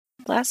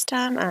Last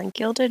time on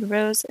Gilded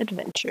Rose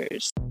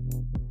Adventures.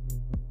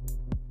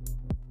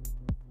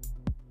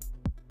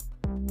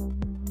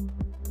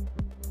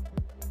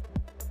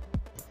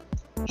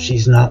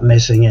 She's not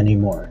missing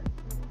anymore.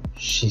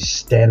 She's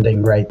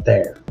standing right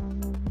there.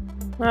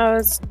 I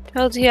was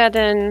told he had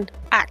an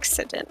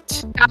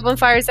accident. Goblin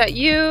fires at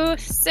you,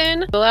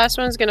 Sin. The last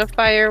one's gonna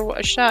fire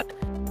a shot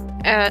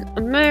at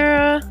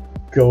Amara.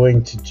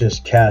 Going to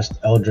just cast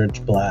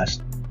Eldritch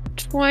Blast.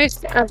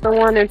 Twice at the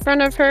one in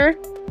front of her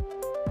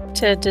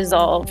to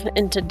dissolve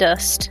into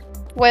dust.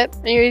 Whip,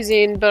 you're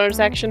using bonus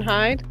action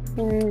hide.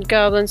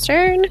 Goblin's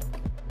turn.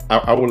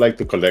 I would like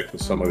to collect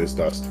some of this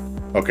dust.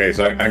 Okay,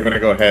 so I'm gonna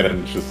go ahead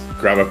and just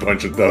grab a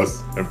bunch of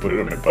dust and put it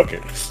in my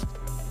bucket.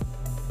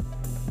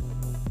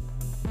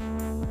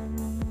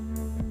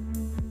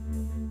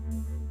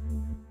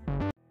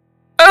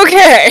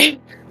 Okay.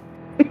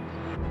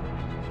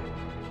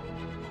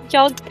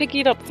 Y'all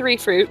picking up 3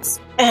 fruits,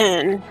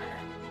 and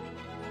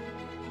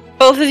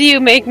both of you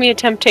make me a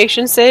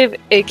temptation save,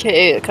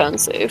 aka a con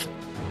save.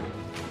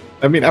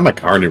 I mean, I'm a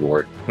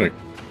carnivore. Like,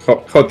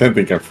 how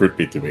tempting can fruit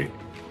be to me?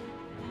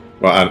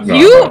 Well,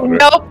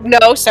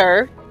 No,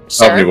 sir.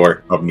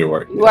 Omnivore.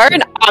 You are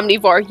an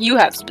omnivore. You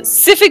have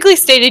specifically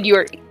stated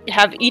you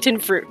have eaten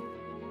fruit.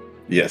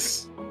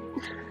 Yes.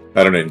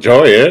 I don't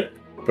enjoy it,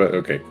 but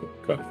okay.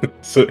 Cool.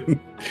 So,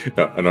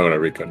 no, I'm not gonna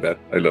recon that.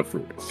 I love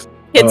fruit.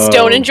 Kids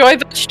don't enjoy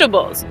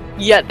vegetables,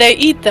 yet they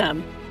eat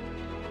them.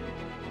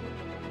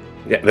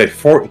 Yeah,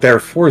 they're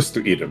forced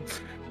to eat them.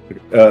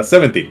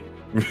 17.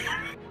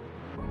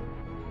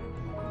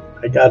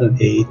 I got an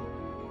 8.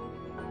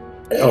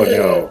 Oh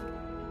no.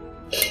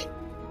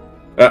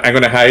 I'm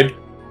gonna hide.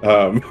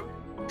 Go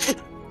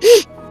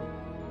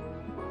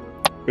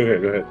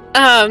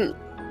ahead.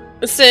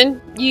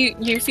 Sin,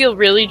 you feel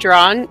really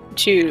drawn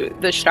to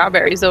the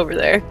strawberries over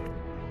there.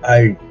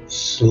 I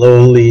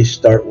slowly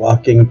start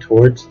walking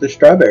towards the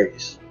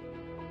strawberries.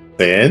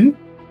 Sin?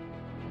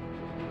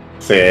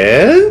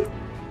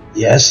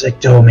 Yes,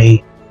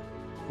 Iktomi.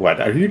 What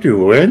are you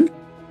doing?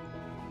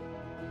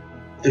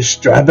 The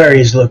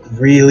strawberries look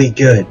really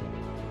good.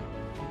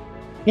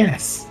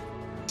 Yes.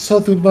 So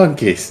do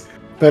monkeys.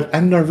 But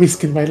I'm not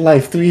risking my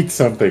life to eat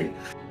something.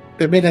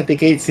 The man at the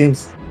gate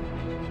seems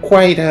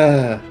quite,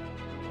 I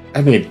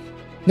mean,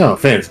 no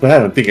offense, but I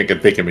don't think I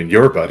can take him in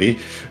your body.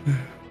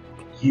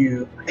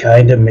 You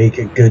kind of make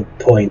a good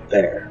point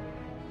there.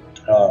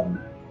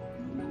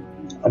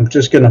 I'm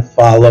just gonna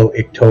follow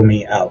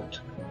Iktomi out.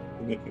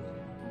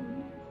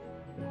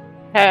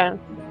 Yeah.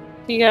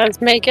 You guys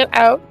make it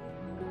out.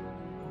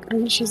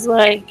 And she's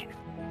like,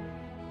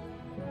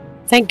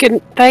 thank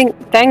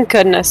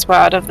goodness we're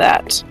out of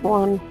that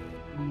one.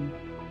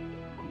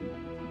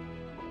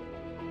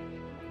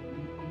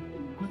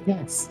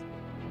 Yes.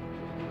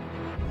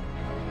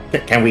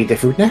 Can we eat the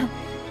fruit now?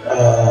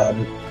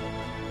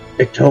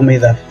 Iktomi,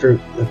 that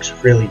fruit looks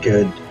really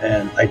good,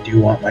 and I do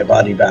want my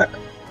body back.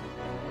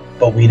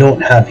 But we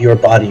don't have your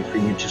body for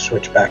you to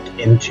switch back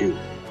into.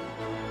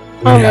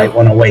 We might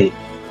want to wait.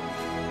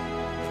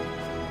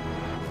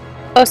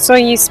 Oh, so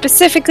you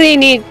specifically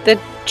need the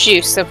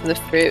juice of the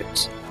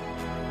fruit,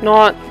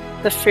 not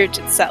the fruit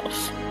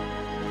itself.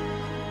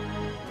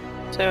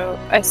 So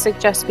I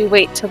suggest we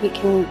wait till we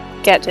can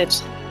get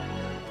it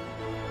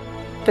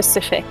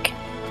specifically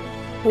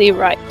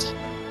right.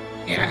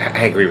 Yeah,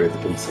 I agree with the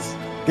princess.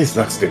 This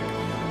looks good.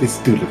 This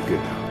do look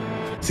good.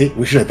 See,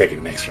 we should have taken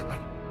an extra one.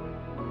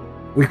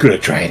 We could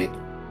have tried it.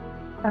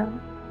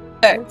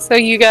 Okay, so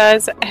you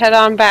guys head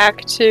on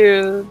back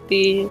to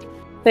the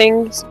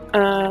things.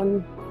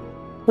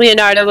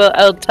 Leonardo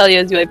will tell you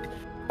as you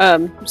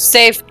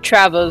safe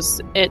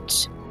travels.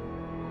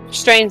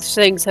 Strange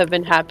things have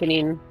been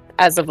happening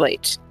as of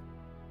late.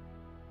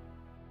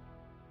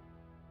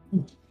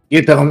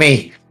 You tell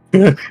me.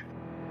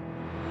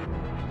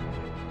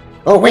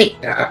 Oh wait,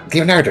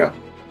 Leonardo.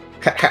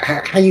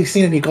 Have you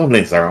seen any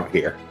goblins around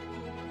here?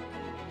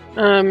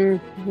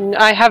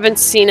 I haven't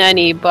seen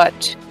any,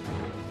 but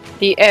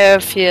the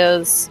air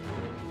feels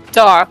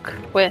dark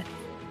with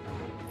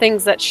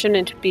things that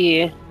shouldn't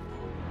be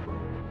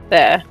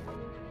there.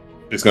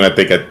 Just gonna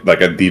take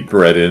a deep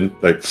breath in,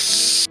 like.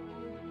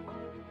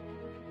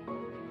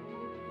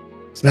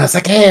 Smells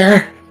like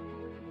air.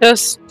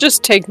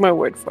 Just take my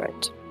word for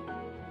it.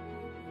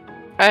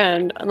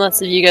 And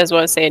unless you guys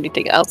want to say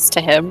anything else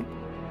to him,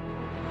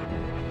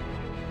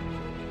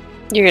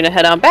 you're gonna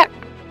head on back.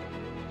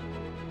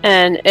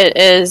 And it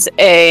is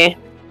a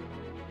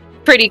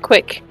pretty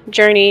quick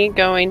journey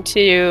going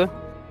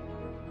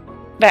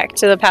back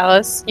to the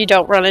palace. You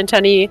don't run into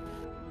any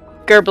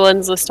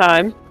gerblins this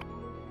time.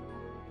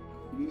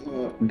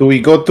 Do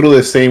we go through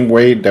the same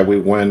way that we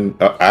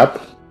went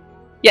up?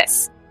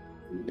 Yes.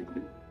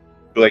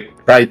 Like,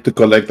 try to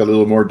collect a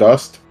little more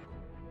dust?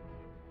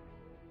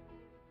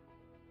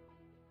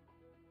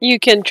 You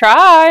can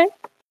try.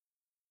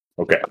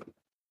 Okay.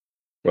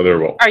 Whether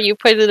we'll... Are you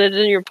putting it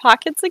in your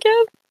pockets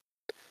again?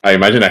 I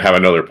imagine I have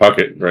another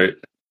pocket, right?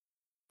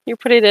 You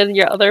put it in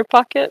your other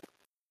pocket?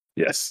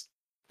 Yes.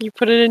 You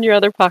put it in your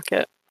other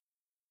pocket.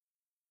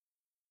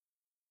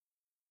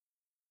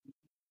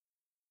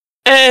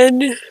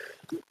 And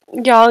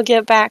y'all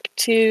get back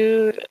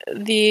to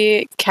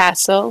the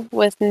castle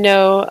with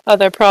no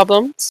other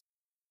problems.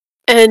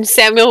 And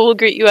Samuel will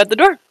greet you at the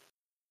door.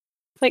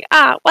 Like,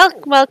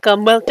 welcome. I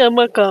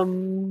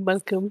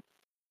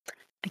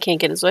can't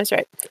get his voice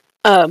right.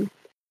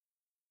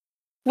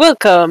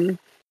 Welcome.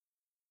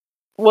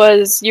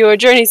 Was your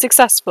journey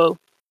successful?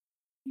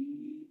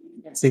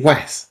 Yes, it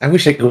was. I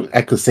wish I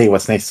could say it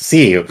was nice to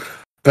see you,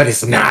 but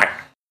it's not.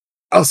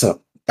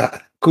 Also,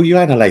 could you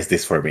analyze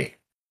this for me?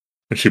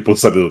 And she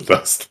pulls a little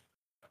dust.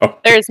 Oh.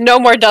 There's no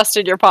more dust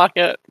in your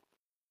pocket.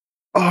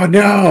 Oh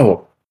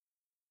no!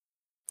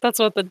 That's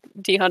what the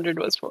D100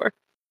 was for.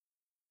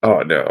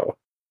 Oh no!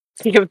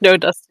 You have no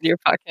dust in your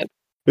pocket.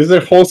 Is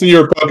there holes in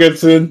your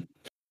pockets? In?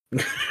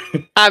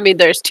 I mean,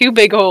 there's 2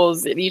 big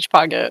holes in each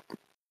pocket.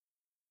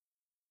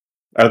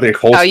 Are they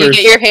holsters? Oh, you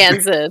get your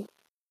hands in.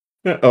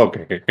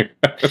 Okay.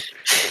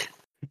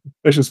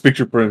 I just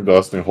picture putting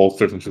dust in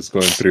holsters and just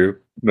going through,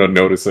 not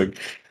noticing.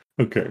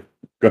 Okay,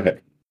 go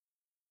ahead.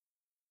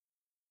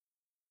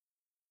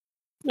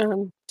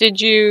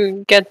 Did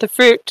you get the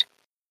fruit?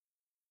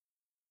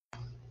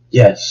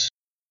 Yes.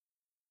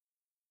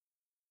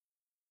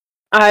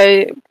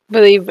 I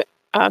believe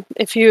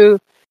if you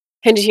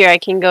hand it here, I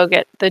can go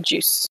get the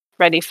juice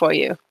ready for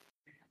you.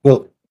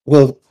 We'll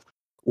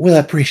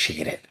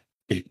appreciate it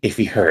if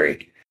you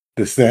hurry.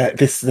 This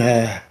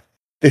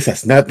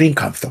has not been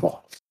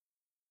comfortable.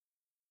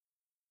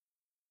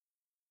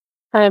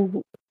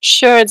 I'm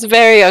sure it's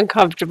very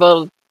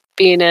uncomfortable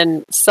being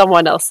in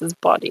someone else's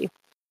body.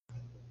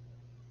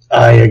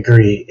 I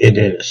agree, it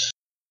is.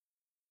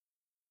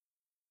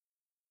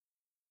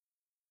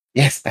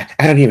 Yes,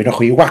 I don't even know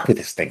who you walk with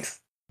these things.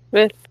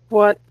 With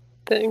what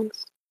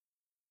things?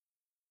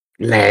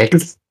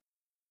 Legs.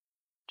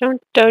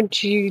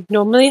 Don't you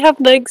normally have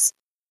legs?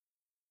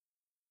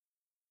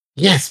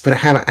 Yes, but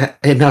I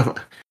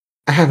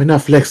have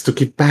enough legs to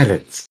keep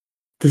balance.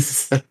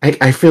 This is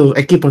I feel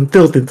I keep on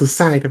tilting to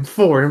side and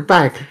forward and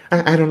back.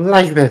 I don't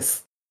like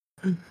this.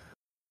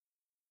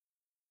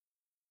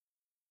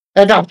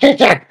 Enough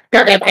kitchen!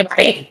 Go get my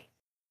money!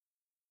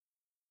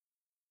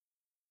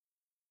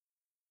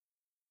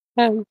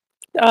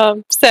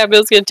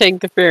 Samuel's gonna take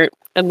the fruit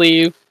and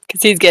leave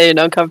because he's getting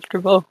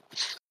uncomfortable.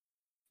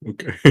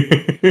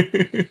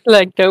 Okay.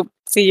 Like, nope,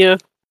 see you.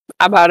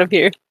 I'm out of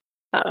here.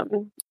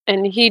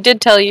 And he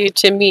did tell you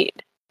to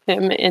meet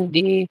him in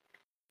the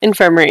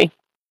infirmary.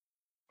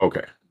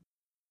 Okay.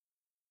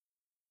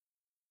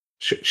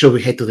 Shall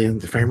we head to the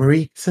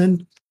infirmary,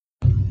 son?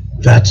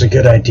 That's a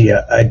good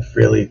idea. I'd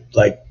really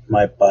like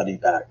my body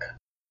back.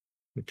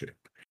 Okay.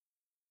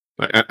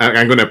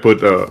 I'm gonna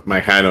put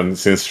my hand on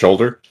Sin's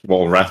shoulder,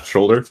 well, on Rath's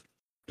shoulder,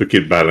 to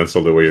keep balance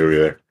all the way over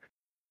there.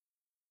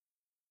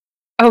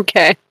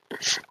 Okay.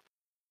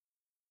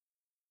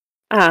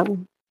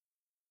 Amir's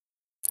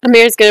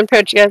gonna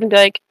approach you guys and be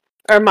like,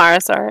 or Mara,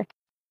 sorry.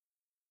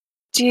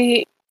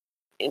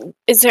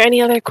 Is there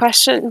any other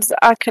questions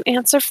I could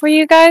answer for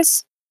you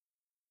guys?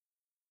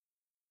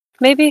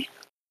 Maybe?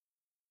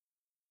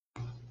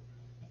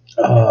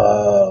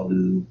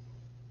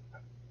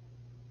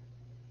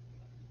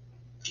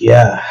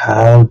 Yeah,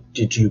 how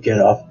did you get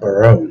off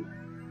Barone?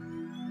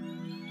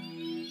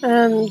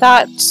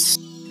 That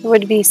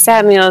would be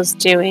Samuel's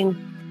doing.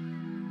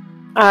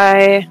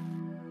 I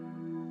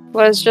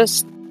was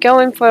just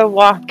going for a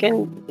walk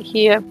and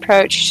he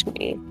approached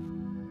me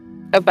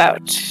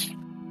about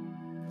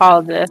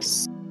all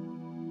this.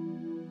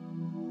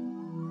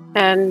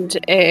 And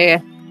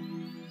a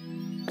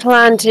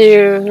plan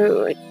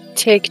to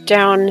take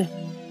down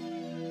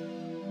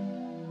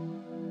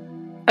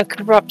a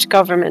corrupt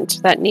government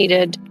that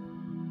needed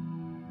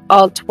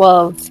all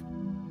 12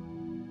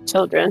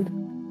 children.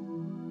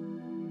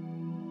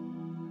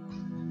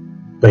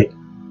 Wait,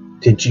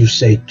 did you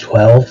say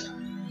 12?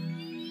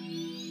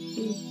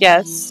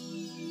 Yes.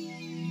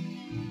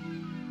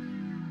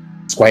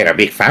 It's quite a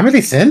big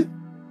family, Sin.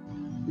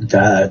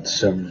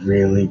 That's a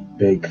really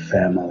big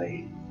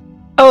family.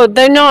 Oh,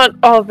 they're not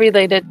all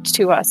related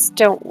to us,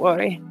 don't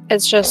worry.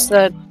 It's just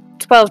the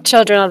 12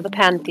 children of the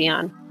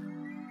Pantheon.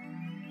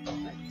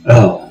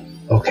 Oh,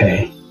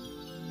 okay.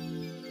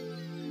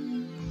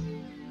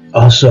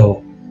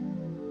 Also,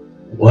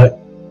 what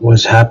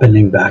was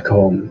happening back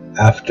home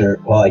after,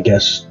 well, I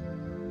guess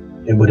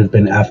it would have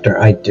been after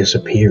I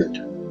disappeared.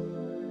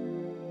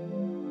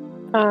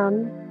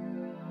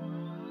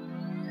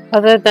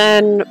 Other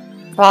than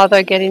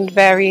Father getting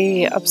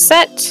very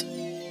upset,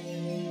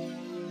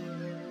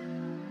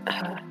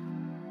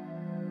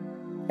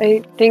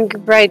 I think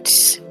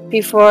right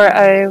before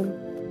I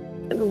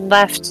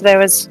left, there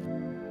was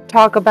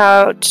talk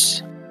about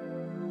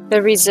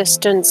the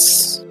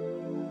resistance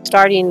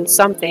starting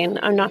something.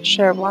 I'm not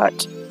sure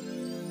what.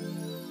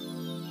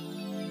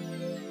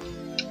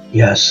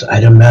 Yes,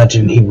 I'd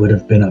imagine he would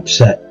have been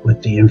upset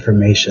with the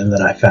information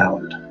that I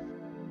found.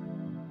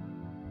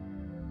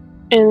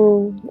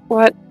 And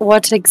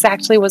what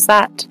exactly was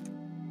that?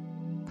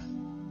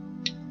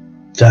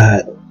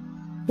 That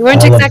You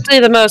weren't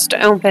exactly the most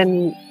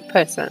open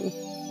person.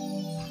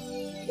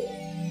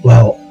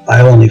 Well,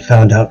 I only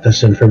found out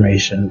this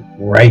information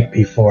right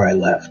before I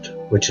left,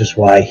 which is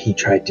why he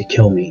tried to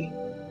kill me.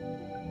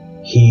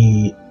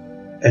 He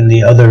and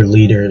the other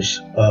leaders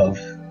of,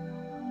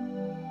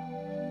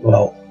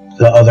 well,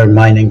 the other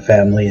mining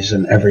families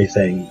and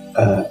everything,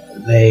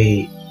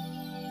 they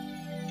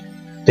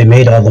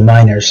made all the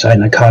miners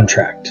sign a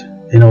contract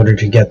in order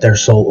to get their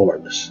soul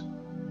orbs.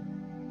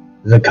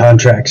 The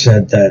contract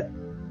said that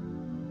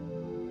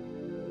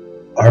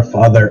our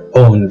father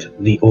owned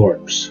the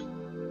orbs.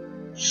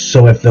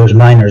 So if those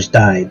miners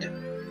died,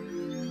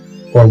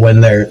 or when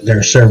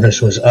their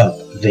service was up,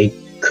 they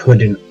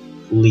couldn't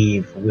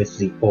leave with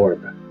the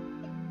orb.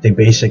 They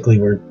basically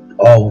were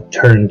all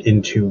turned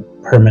into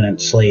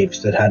permanent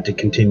slaves that had to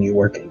continue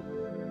working.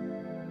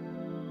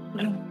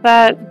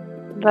 That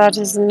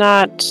is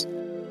not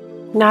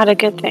a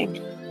good thing.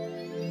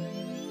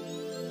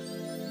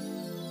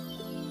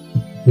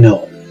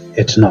 No,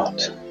 it's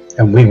not.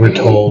 And we were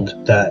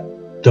told that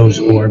those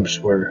orbs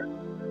were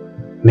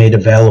made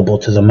available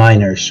to the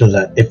miners so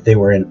that if they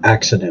were in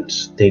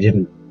accidents, they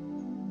didn't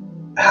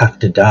have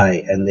to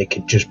die and they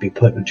could just be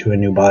put into a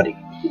new body.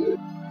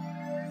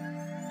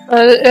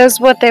 Is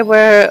what they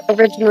were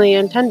originally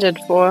intended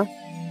for.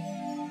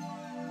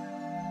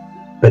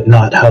 But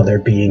not how they're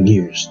being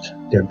used.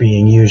 They're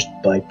being used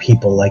by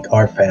people like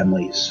our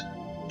families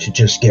to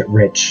just get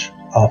rich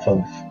off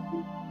of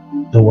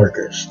the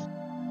workers.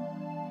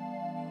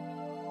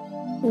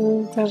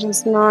 That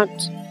is not...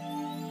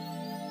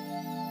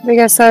 I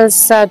guess that is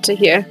sad to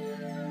hear.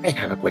 I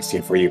have a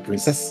question for you,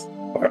 Princess.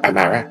 Or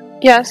Amara.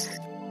 Yes.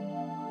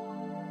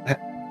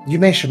 You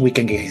mentioned we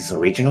can get his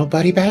original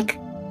body back?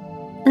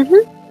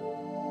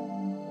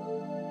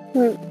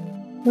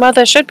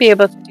 Mother should be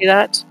able to do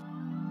that.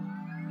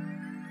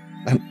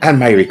 I'm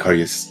very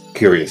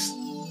curious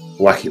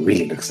what he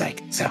really looks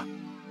like, so...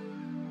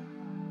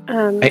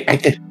 I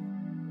did.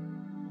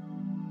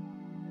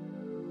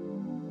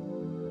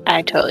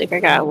 I totally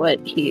forgot what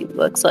he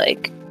looks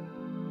like.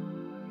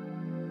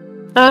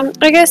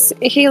 I guess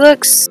he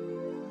looks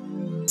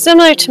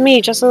similar to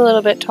me, just a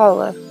little bit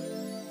taller.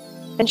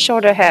 And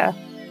shorter hair.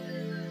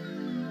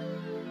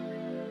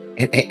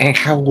 And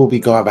how will we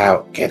go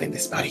about getting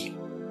this body?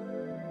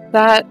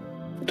 That...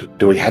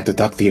 Do we have to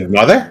talk to your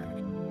mother?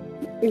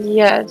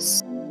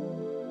 Yes.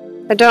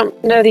 I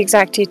don't know the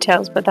exact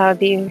details, but that would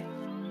be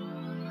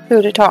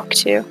who to talk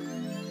to.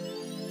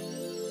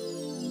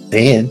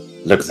 Then,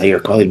 looks like you're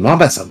calling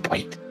Mom at some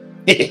point.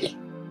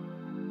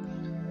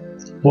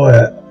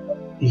 Well,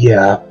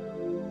 yeah.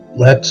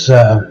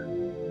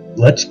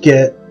 Let's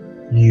get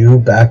you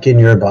back in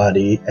your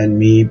body and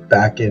me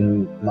back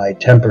in my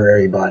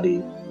temporary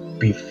body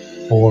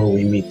before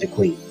we meet the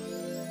Queen.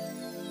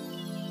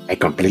 I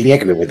completely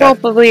agree with that.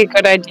 Probably a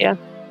good idea.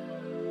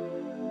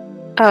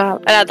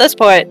 And at this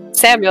point,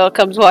 Samuel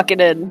comes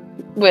walking in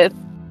with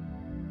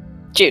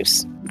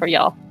juice for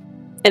y'all.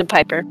 In a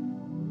piper.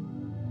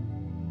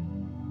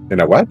 In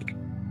a what?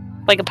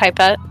 Like a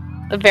pipette.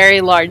 A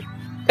very large.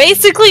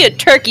 Basically a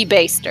turkey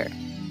baster.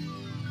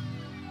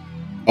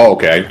 Oh,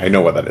 okay. I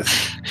know what that is.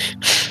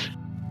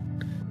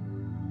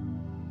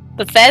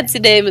 The fancy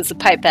name is a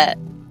pipette.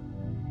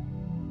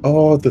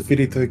 Oh, the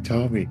Finito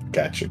Tommy.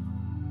 Gotcha.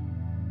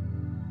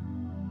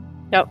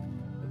 Yep.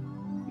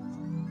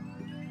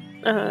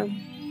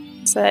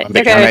 So, On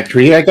the count of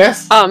 3, I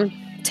guess?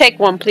 Take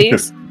one,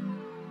 please.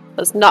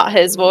 That's not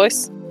his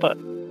voice, but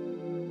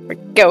we're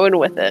going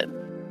with it.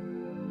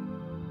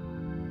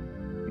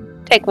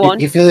 Take one.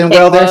 You feeling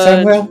well there,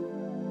 Samuel?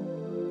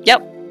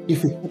 Yep.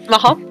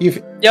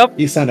 Yep.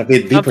 You sound a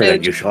bit deeper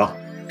than usual.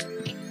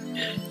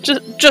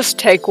 Just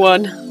take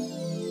one.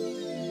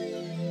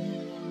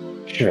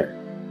 Sure.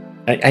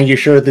 And you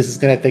sure this is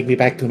gonna take me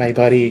back to my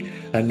body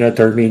and not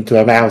turn me into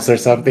a mouse or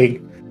something?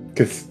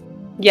 Cause...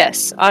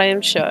 Yes, I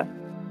am sure.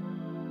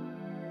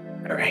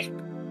 Alright.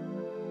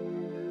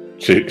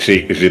 She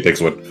takes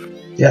one.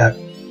 Yeah,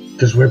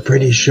 because we're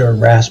pretty sure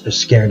Rasp is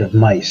scared of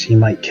mice. He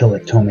might kill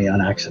Iktomi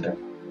on accident.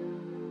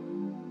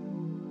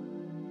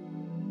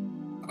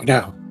 Oh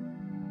no.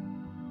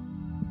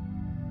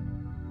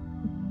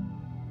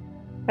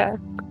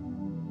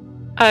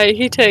 Okay.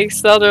 He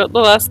takes the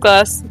last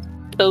glass,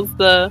 fills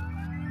the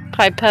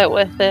pipette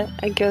with it,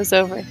 and goes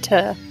over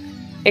to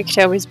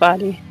Iktomi's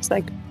body. It's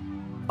like,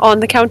 on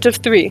the count of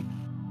 3.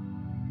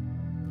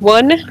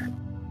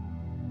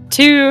 1,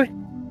 2,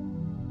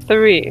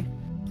 3.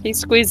 He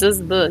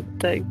squeezes the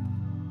thing.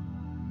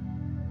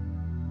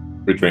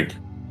 We drink.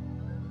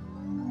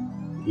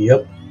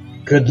 Yep.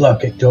 Good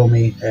luck,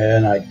 Iktomi,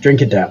 and I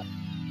drink it down.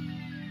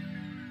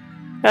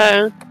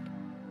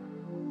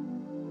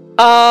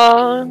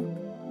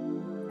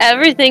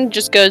 Everything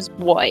just goes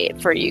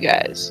white for you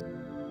guys.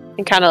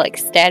 And kind of like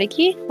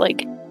staticky,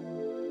 like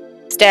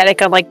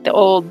static on like the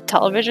old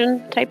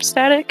television type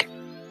static.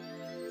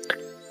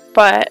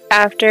 But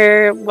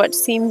after what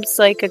seems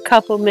like a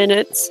couple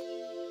minutes,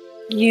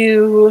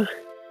 you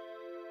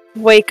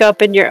wake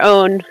up in your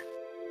own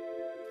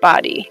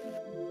body.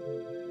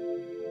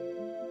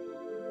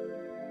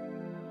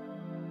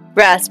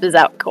 Rasp is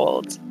out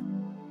cold.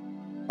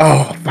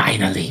 Oh,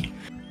 finally.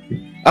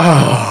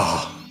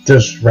 Oh.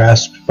 Does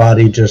Rasp's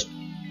body just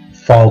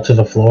fall to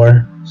the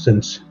floor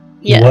since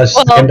he was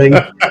well, standing?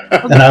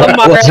 And I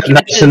Amara wasn't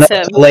nice catches enough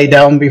him. to lay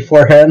down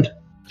beforehand?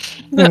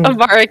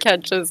 Amara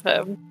catches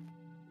him.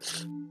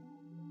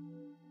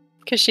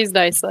 Because she's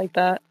nice like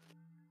that.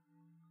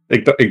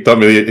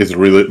 Igdomili is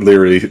really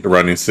literally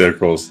running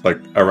circles like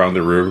around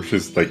the room.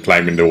 She's like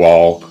climbing the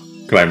wall,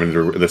 climbing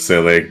the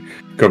ceiling,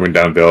 coming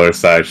down the other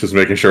side. She's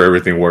making sure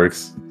everything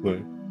works. Like,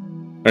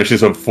 and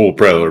she's on full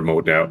predator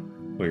mode now.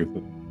 Like,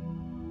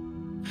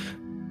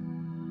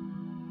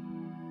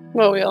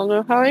 Well, we all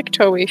know how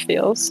Iktomi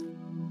feels.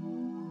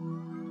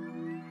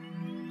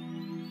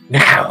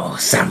 now,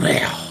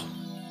 Samuel.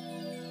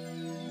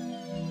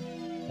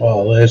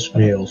 Oh, this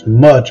feels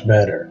much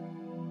better.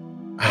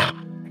 Ah,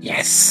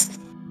 yes.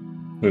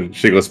 And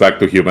she goes back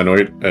to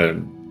humanoid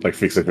and like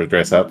fixes her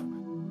dress up.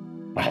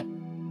 What?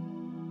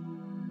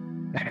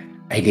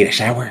 I need a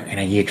shower and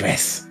I need a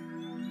dress.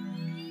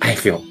 I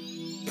feel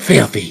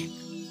filthy.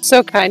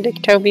 So kind,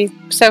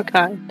 Iktomi. So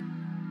kind.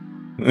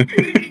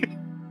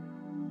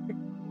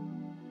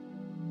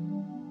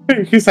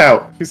 He's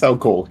out. He's out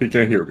cold. He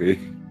can't hear me.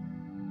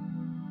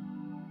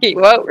 He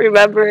won't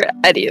remember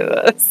any of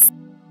us.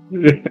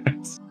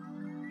 Yes.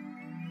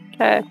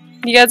 Okay.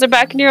 You guys are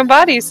back in your own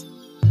bodies.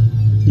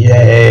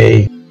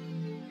 Yay.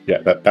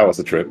 Yeah, that was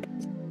a trip.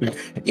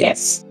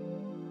 Yes.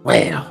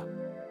 Well,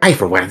 I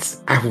for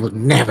once, I will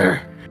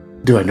never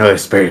do another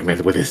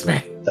experiment with this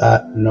man.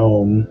 That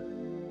gnome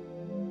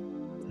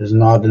is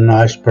not a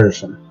nice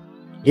person.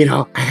 You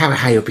know, I have a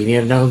high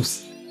opinion of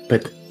gnomes,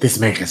 but this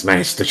man has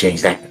managed to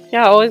change that.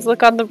 Yeah, always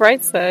look on the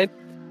bright side.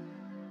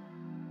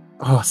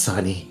 Oh,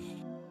 Sonny.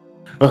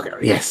 Okay,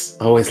 yes,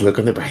 always look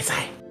on the bright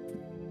side.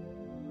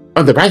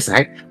 On the bright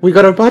side, we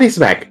got our bodies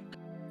back.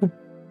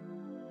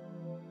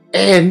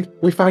 And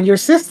we found your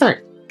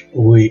sister.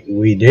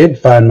 We did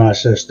find my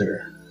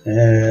sister.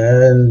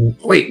 And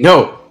Wait,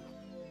 no.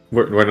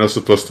 We're not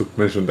supposed to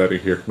mention that in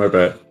here. My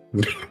bad.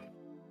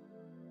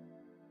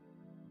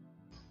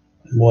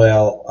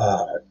 well,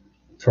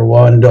 for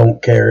one,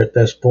 don't care at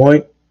this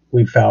point.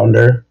 We found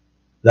her.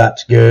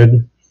 That's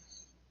good.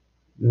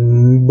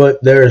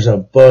 But there's a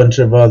bunch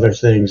of other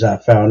things I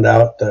found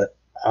out that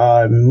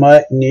I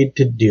might need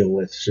to deal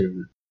with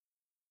soon.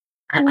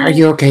 Are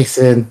you okay,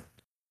 Sin?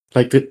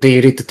 Like, do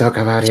you need to talk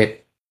about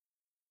it?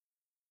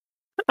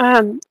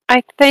 I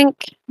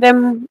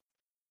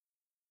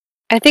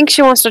think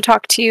she wants to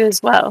talk to you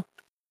as well.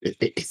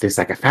 Is this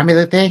like a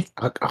family thing?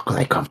 Or could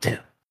I come too?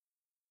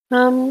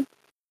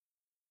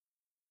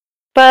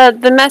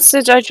 But the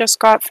message I just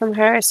got from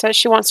her says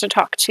she wants to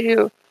talk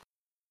to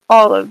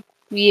all of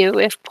you,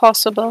 if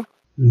possible.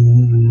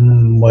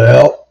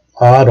 Well,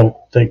 I don't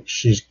think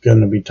she's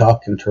going to be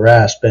talking to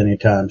Rasp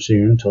anytime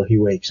soon till he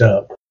wakes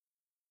up.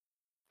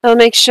 I'll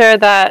make sure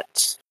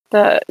that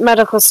the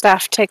medical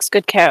staff takes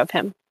good care of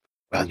him.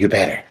 Well, you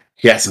better.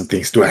 He has some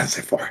things to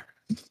answer for.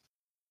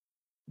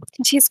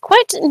 And he's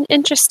quite an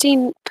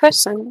interesting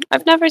person.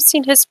 I've never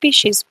seen his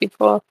species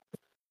before.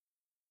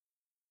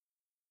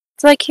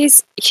 It's like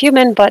he's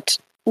human, but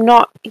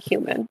not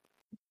human.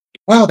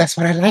 Well, that's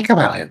what I like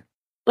about him.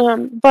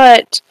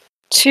 But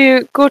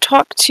to go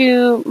talk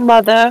to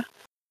Mother,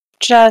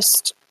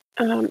 just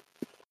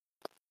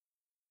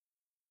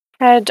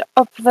head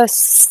up the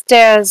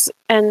stairs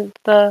and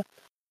the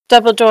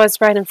double doors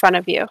right in front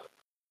of you.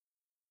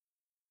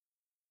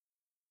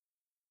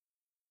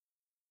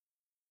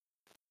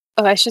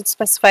 Oh, I should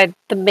specify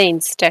the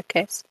main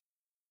staircase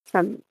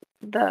from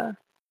the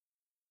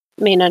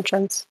main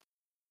entrance.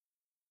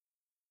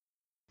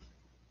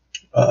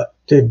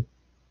 Did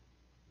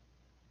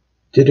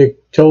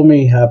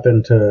Iktomi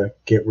happen to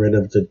get rid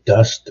of the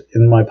dust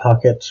in my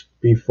pockets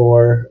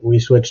before we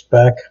switched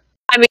back?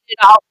 I mean, it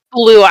all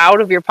flew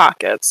out of your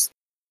pockets.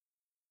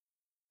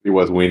 It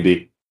was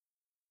windy.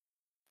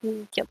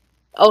 Yep.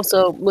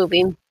 Also,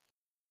 moving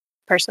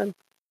person.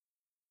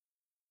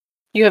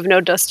 You have no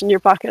dust in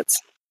your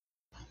pockets.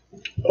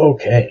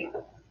 Okay.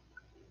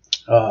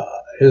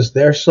 Is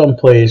there some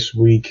place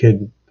we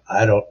could,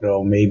 I don't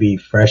know, maybe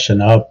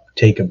freshen up,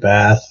 take a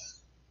bath,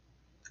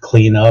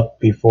 clean up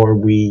before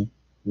we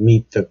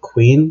meet the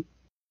queen?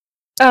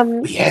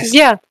 Yes.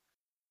 Yeah.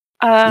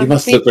 You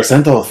must look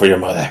presentable for your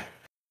mother.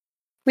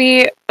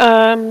 Here,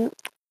 I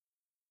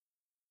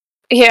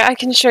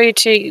can show you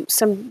to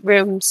some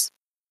rooms.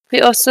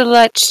 We also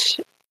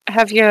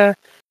have your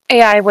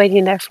AI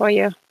waiting there for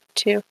you,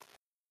 too.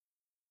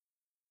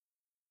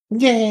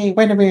 Yay,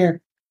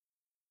 Windermere.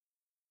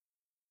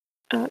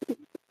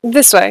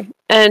 This way.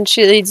 And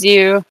she leads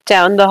you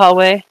down the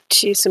hallway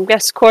to some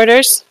guest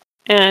quarters.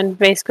 And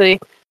basically,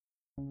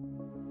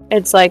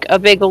 it's like a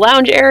big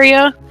lounge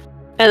area,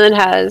 and then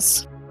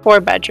has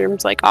 4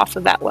 bedrooms like off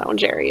of that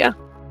lounge area.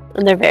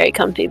 And they're very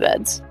comfy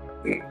beds.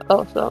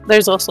 Also,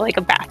 there's also like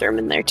a bathroom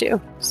in there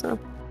too. So,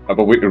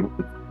 But we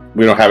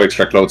don't have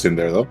extra clothes in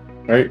there though,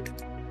 right?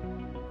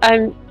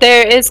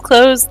 there is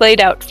clothes laid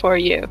out for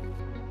you.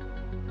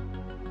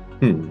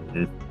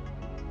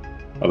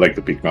 I like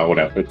to pick my own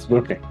outfits.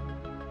 Okay.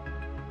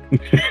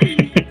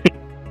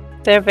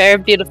 They're very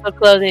beautiful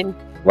clothing.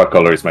 What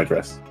color is my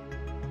dress?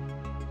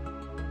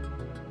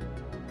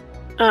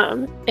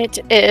 It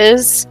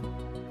is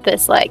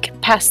this like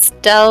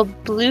pastel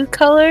blue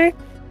color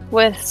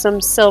with some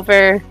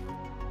silver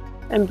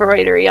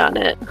embroidery on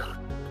it.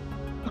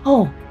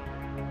 Oh.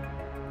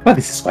 Well,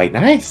 this is quite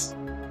nice.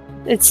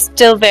 It's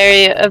still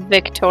very a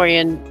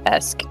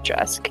Victorian-esque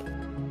dress,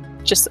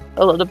 just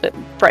a little bit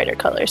brighter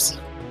colors.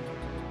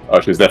 Oh,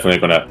 she's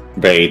definitely gonna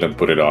bathe and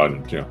put it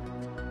on,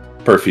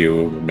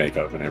 perfume and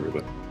makeup and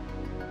everything.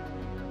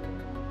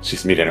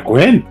 She's meeting a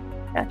Gwen.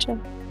 Gotcha.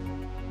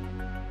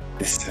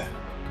 This.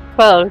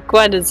 Well,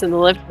 Gwen is in the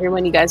living room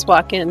when you guys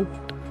walk in.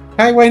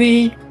 Hi,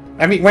 Winnie.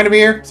 I mean,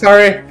 Guinevere.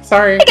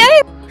 Sorry.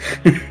 Hey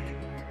guys.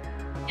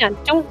 Yeah,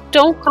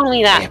 don't call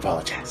me I that.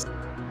 apologize.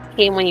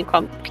 Okay, when you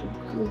call me.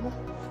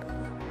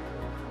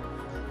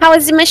 How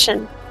is the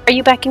mission? Are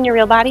you back in your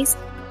real bodies?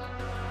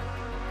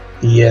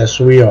 Yes,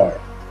 we are.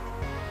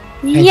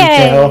 you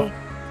Yay! tell?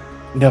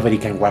 Nobody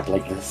can walk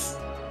like this.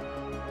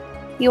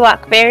 You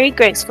walk very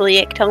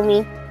gracefully,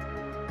 Iktomi.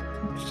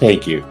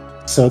 Thank you.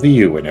 So do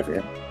you,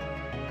 Guinevere.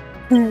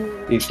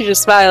 She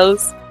just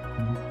smiles.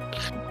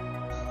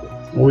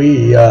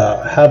 We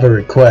have a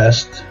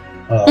request.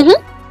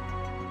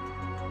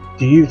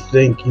 Do you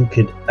think you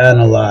could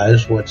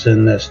analyze what's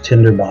in this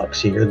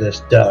tinderbox here, this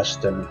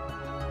dust, and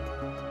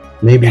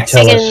maybe Yes.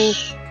 tell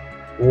us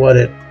what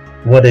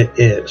it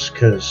is?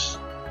 Because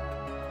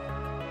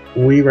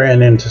we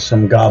ran into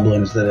some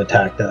goblins that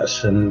attacked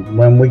us, and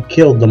when we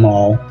killed them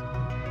all,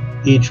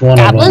 each one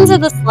Goblins of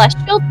of them... the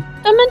celestial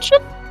dimension?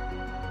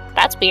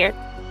 That's weird.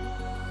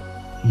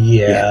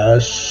 Yeah,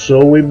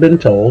 so we've been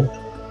told.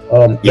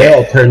 They Yeah.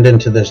 all turned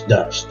into this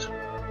dust,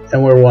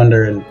 and we're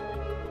wondering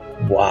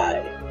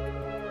why.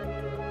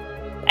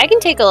 I can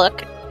take a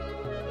look.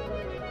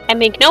 I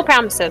make no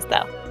promises,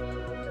 though.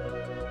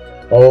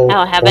 Oh, I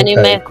don't have any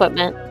of my okay.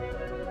 equipment.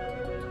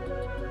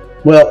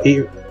 Well,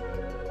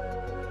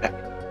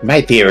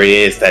 My theory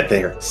is that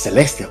they're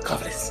celestial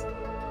goblins.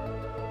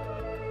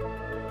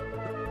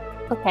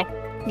 Okay.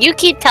 You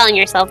keep telling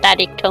yourself that,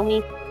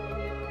 Iktomi.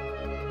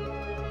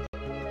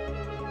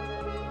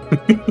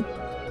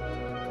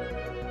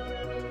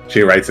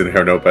 She writes in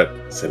her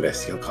notepad.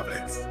 Celestial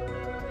goblins.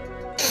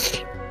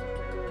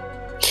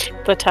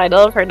 The title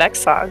of her next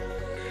song.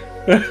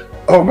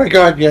 Oh my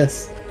god,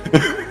 yes.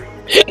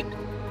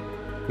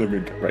 Let me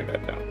write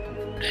that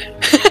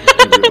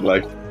down.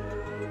 Like,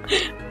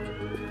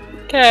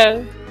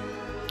 Okay.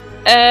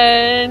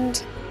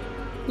 And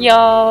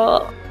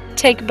y'all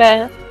take a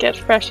bath, get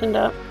freshened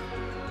up.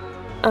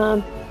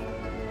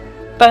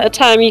 By the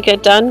time you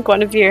get done,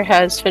 Guinevere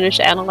has finished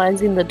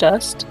analyzing the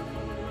dust.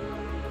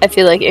 I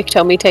feel like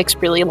Iktomi takes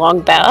really long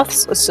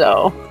baths,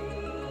 so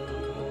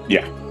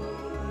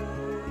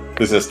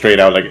this is straight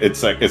out. Like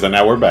it's an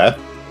hour bath,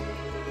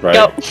 right?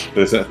 Yep.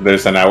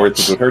 There's an hour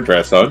to put her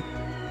dress on,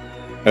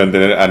 and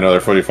then another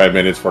 45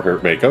 minutes for her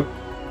makeup,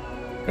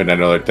 and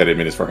another 30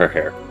 minutes for her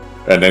hair,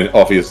 and then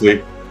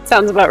obviously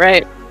Sounds about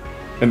right.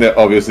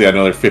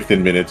 another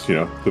 15 minutes,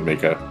 to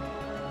make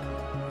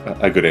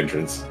a good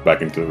entrance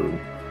back into the room.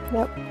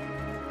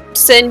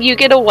 Sin, you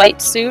get a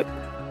white suit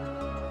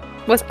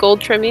with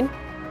gold trimming.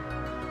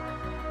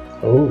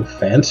 oh,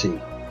 fancy.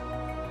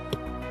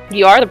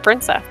 You are the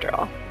prince after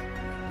all.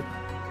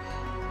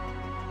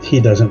 He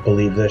doesn't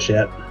believe this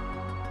yet.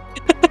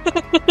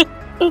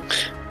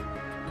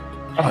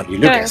 Oh, you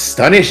look Yeah.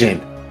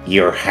 astonishing,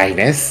 Your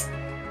Highness.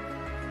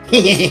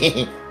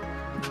 Okay.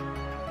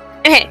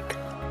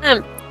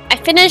 I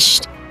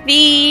finished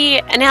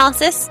the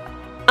analysis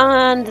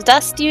on the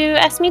dust you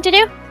asked me to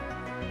do.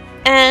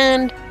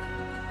 And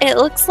it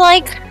looks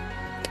like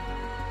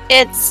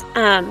it's,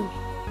 I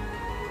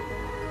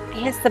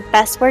guess the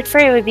best word for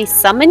it would be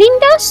summoning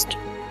dust.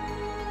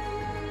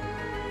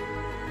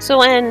 So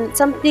when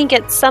something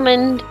gets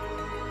summoned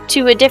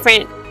to a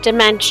different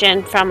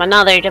dimension from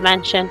another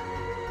dimension,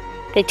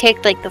 they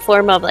take like the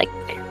form of like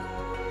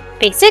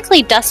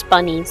basically dust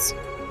bunnies.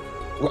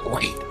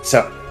 Wait,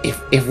 so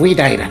if we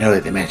die in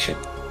another dimension,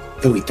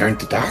 do we turn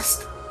to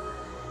dust?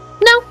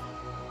 No.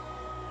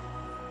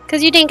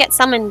 Because you didn't get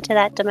summoned to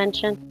that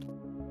dimension.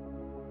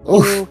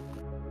 Oof, You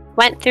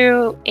went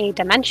through a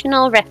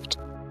dimensional rift.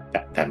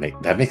 that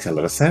makes a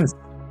lot of sense.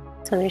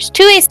 So there's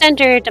two ways to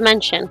enter a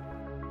dimension.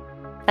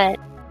 But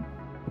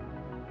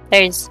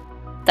there's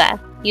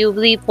you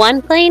leave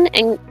one plane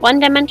and one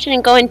dimension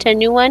and go into a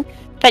new one,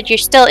 but you're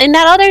still in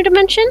that other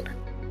dimension.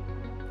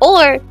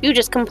 Or you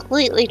just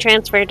completely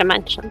transfer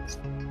dimensions.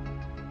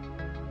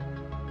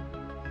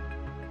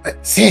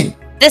 Sin,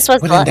 This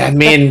was wouldn't that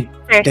mean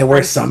first they were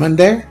one. summoned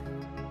there?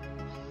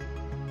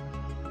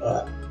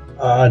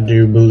 I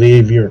do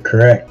believe you're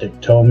correct,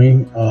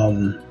 Iktomi.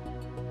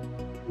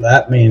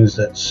 That means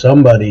that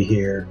somebody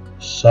here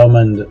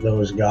summoned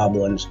those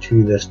goblins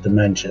to this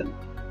dimension.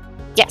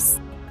 Yes.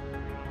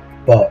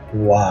 But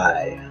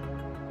why?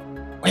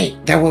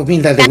 Wait, that would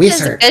mean that the That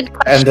is a wizard good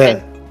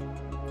question.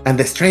 and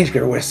the strange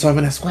girl were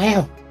summoned as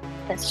well.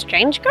 The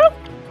strange girl?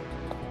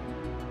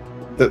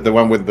 The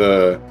one with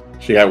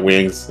she had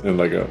wings and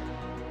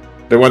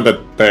the one that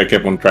I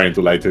kept on trying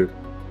to lie to.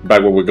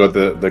 Back when we got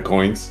the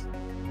coins.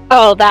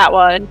 Oh, that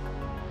one.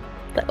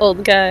 The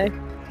old guy.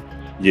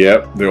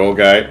 Yep, the old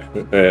guy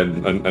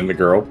and the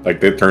girl, like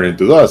they turned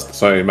into dust.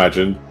 So I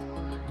imagine,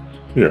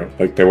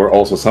 like they were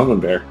also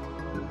summoned there.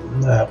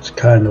 That was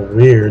kind of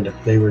weird. If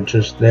they were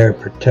just there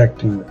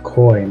protecting the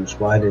coins,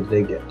 why did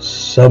they get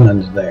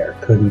summoned there?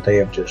 Couldn't they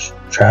have just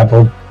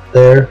traveled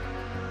there?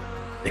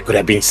 They could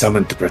have been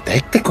summoned to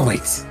protect the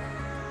coins.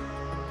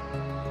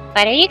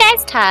 What are you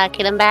guys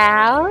talking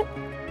about?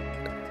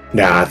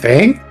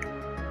 Nothing.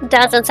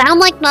 Doesn't sound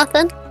like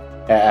nothing.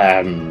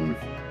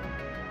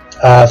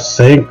 I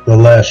think the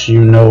less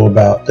you know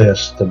about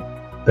this, the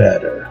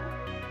better.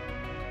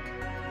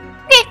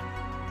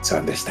 It's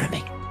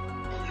understanding.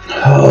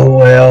 Oh,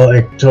 well,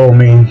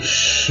 Iktomi,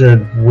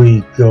 should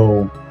we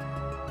go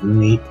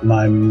meet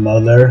my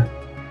mother?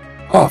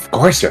 Oh, of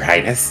course, Your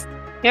Highness.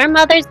 Your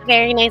mother's a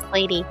very nice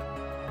lady.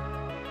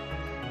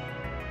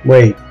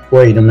 Wait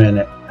a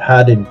minute.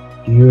 How did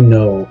you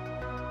know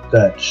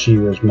that she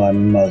was my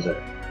mother?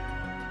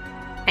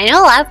 I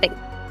know a lot of things.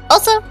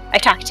 Also, I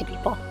talk to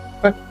people.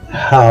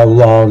 How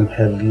long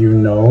have you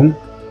known?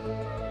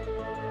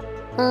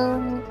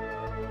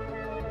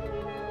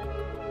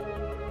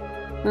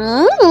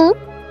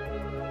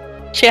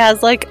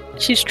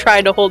 She's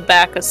trying to hold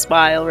back a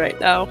smile right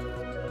now.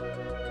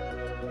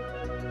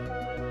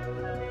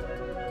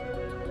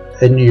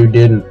 And you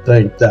didn't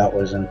think that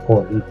was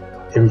important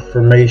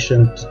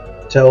information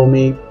to tell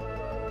me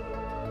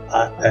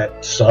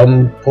at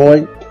some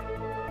point?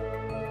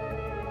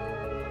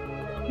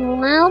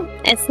 Well,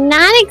 it's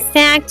not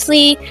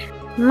exactly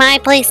my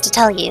place to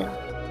tell you.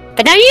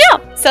 But now you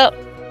know, so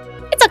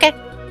it's okay.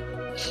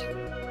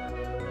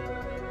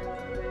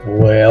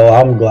 Well,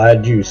 I'm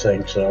glad you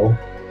think so.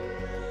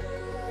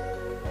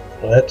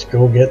 Let's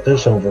go get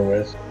this over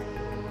with.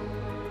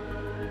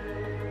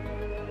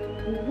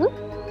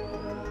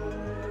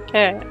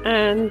 Okay,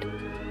 and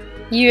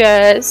you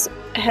guys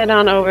head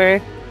on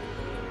over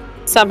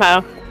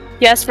somehow.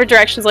 You ask for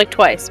directions like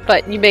twice,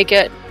 but you make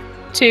it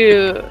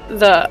to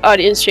the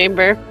audience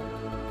chamber.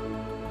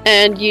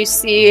 And you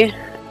see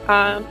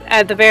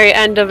at the very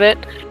end of it,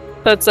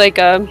 so it's like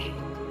a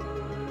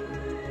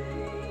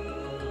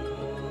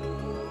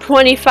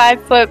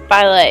 25-foot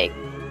by like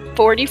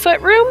 40-foot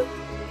room.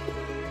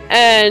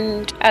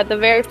 And at the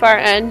very far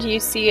end, you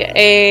see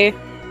a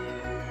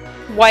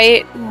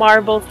white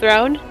marble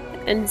throne,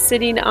 and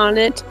sitting on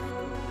it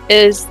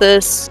is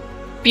this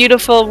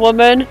beautiful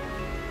woman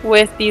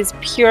with these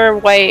pure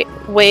white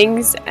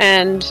wings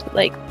and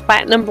like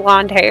platinum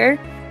blonde hair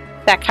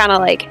that kind of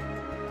like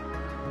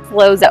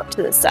flows out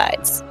to the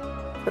sides.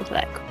 So it's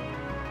like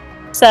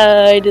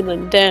side and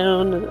then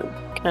down, and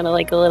then kind of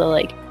like a little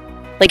like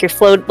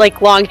you're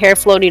like long hair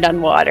floating on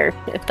water,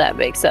 if that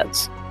makes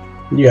sense.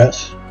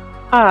 Yes.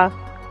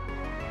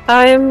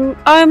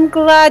 I'm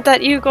glad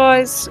that you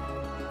guys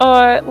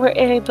were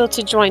able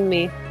to join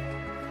me.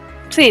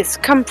 Please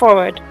come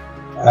forward.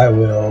 I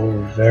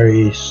will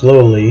very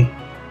slowly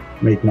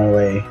make my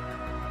way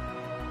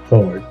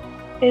forward.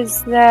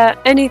 Is there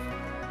any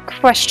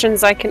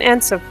questions I can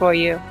answer for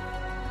you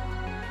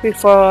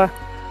before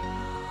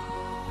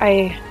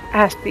I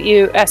ask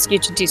you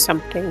to do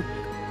something?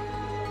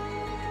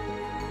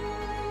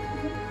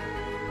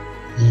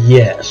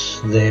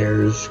 Yes,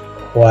 there's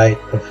quite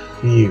a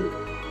few.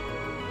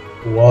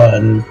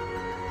 One,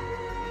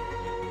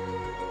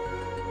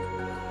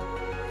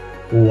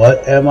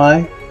 what am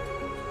I?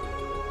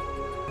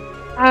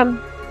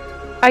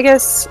 I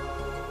guess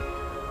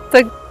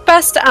the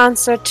best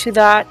answer to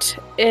that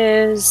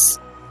is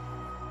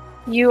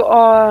you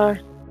are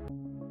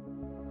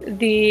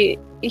the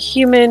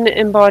human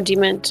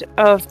embodiment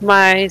of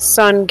my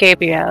son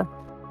Gabriel.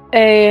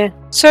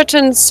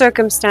 Certain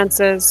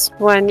circumstances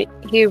when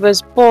he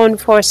was born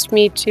forced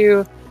me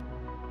to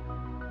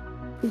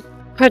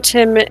put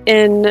him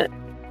in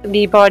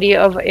the body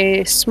of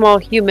a small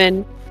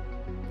human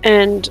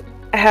and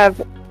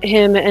have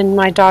him and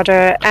my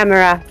daughter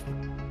Amarath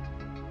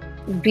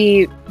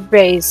be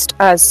raised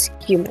as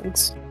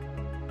humans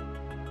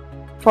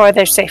for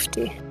their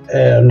safety.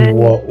 And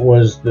what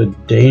was the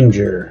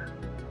danger?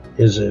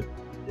 Is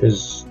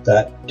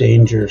that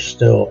danger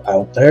still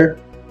out there?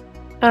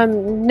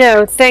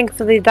 No,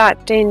 thankfully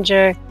that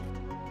danger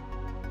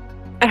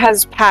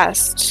has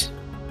passed,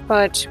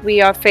 but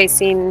we are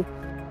facing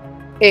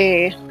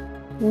a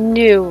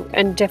new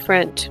and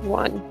different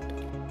one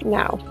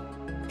now.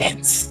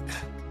 Dense.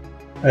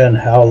 And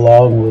how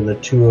long will the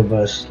two of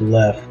us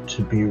left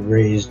to be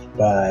raised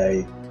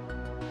by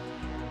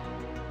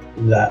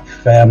that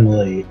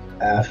family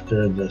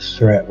after the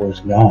threat was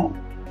gone?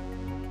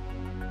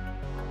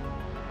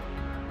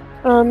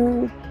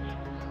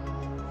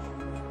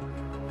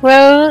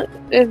 Well,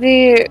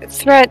 the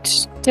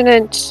threat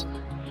didn't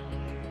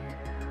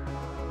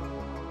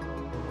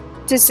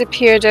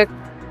disappear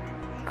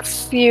a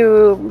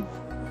few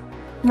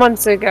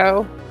months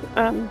ago.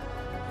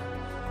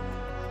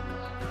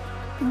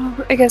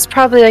 I guess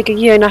probably like a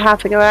year and a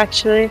half ago,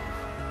 actually.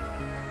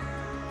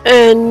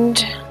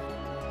 And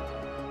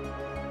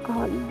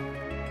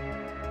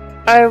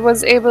I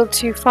was able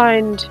to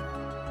find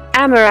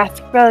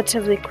Amarath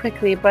relatively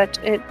quickly, but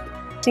it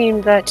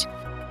seemed that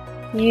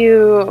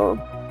you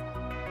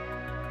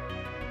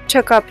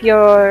took up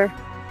your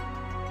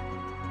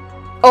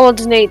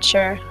old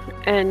nature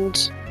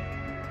and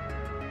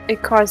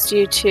it caused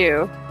you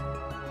to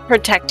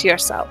protect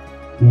yourself.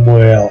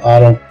 Well, I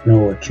don't know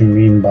what you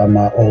mean by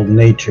my old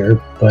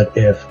nature, but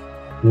if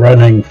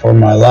running for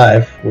my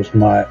life was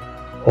my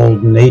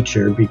old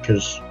nature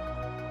because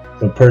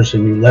the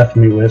person you left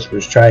me with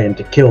was trying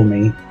to kill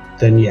me,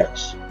 then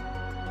yes.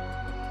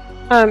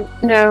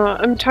 No,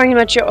 I'm talking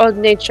about your old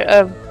nature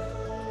of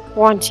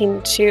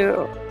wanting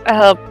to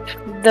help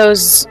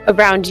those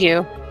around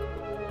you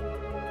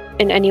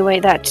in any way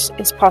that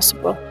is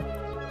possible.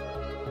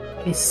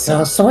 It's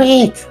so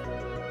sweet.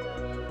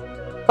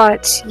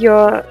 But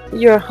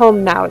you're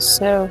home now,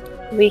 so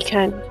we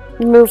can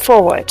move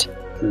forward.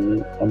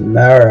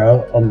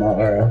 Amara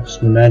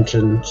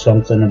mentioned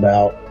something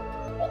about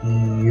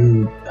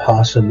you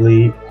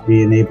possibly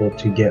being able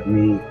to get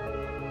me,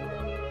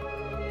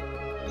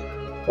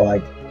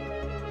 like,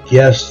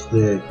 yes,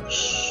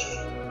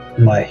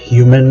 my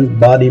human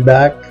body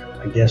back.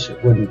 I guess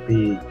it wouldn't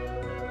be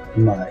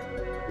my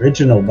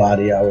original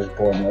body I was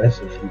born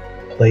with if you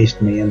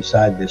placed me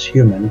inside this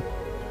human.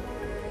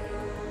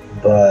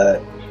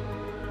 But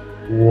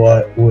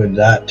what would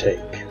that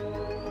take?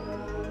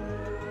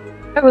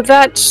 Oh,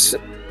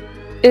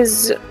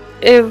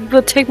 it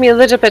will take me a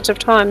little bit of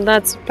time.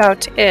 That's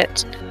about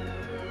it.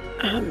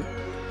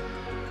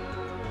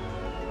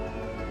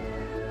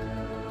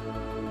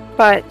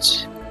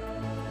 But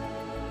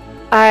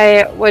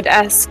I would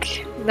ask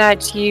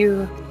that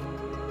you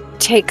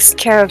takes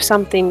care of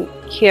something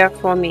here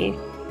for me.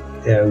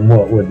 And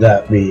what would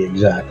that be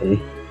exactly?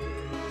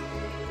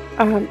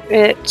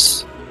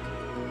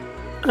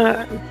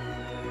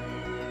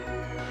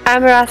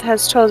 Amarath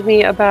has told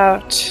me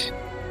about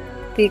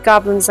the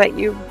goblins that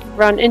you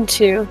run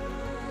into,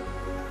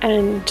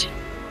 and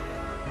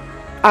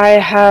I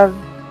have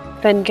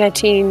been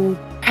getting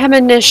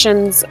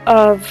premonitions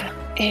of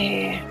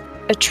a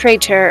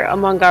traitor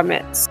among our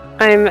midst.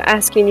 I'm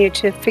asking you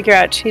to figure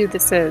out who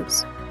this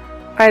is.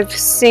 I've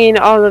seen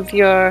all of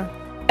your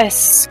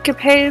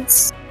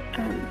escapades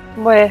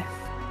with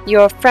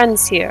your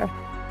friends here,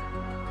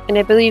 and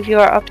I believe you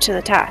are up to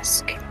the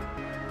task.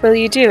 Will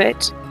you do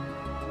it?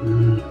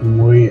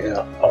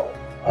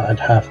 I'd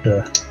have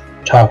to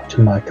talk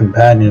to my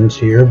companions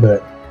here,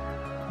 but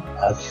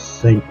I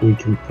think we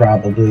can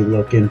probably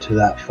look into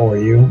that for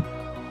you.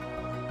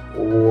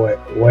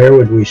 Where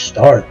would we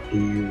start? Do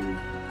you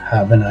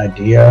have an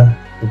idea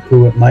of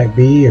who it might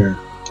be, or?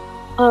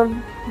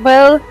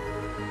 Well,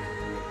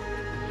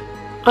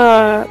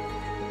 a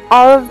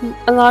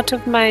lot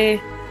of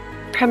my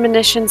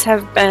premonitions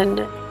have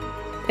been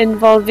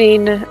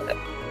involving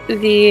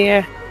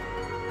the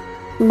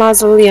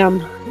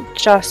mausoleum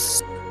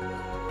just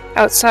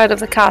outside of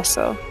the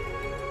castle.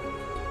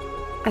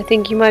 I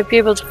think you might be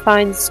able to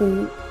find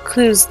some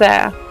clues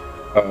there.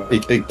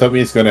 Tommy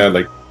is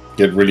gonna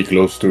get really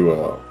close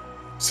to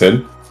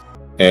Sen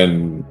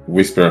and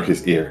whisper in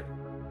his ear.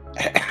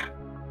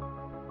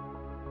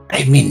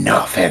 I mean,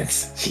 no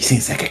offense. She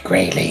seems like a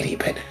great lady,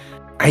 but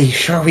are you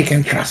sure we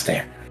can trust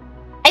her?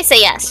 I say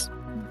yes.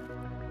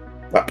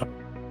 What?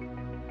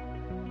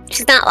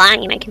 She's not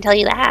lying, I can tell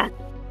you that.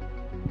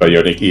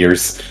 Bionic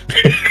ears.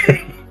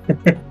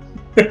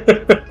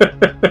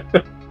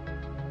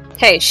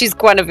 Hey, she's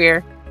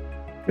Guinevere.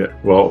 Yeah,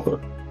 well,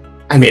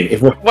 I mean,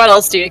 if What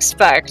else do you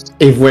expect?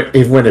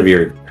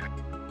 Guinevere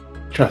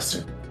trust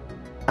her,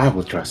 I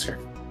will trust her.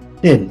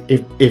 And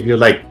if you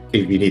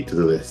need to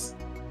do this,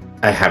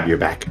 I have your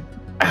back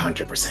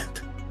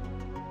 100%.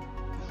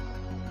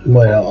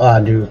 Well,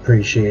 I do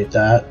appreciate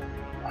that.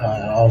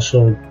 I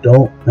also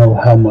don't know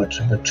how much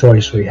of a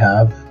choice we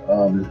have.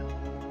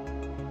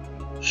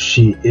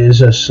 She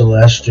is a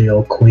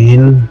celestial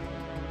queen.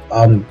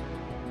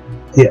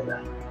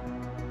 Yeah.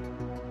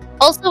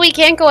 Also, we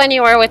can't go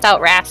anywhere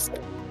without Rask.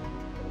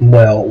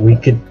 Well, we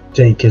could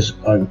take his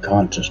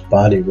unconscious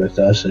body with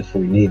us if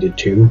we needed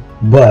to,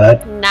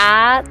 but...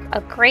 Not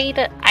a great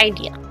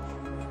idea.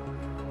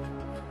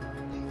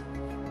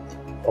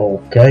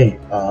 Okay,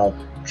 I'll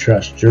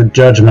trust your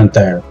judgment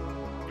there.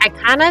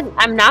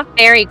 I'm not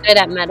very good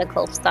at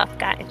medical stuff,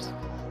 guys.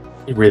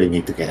 You really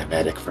need to get a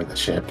medic for the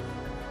ship.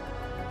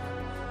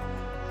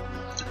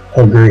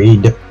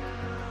 Agreed.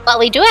 Well,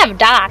 we do have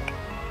Doc.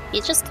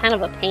 He's just kind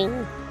of a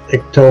pain.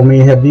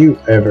 Iktomi, have you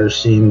ever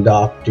seen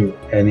Doc do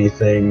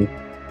anything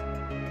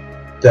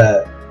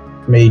that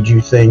made you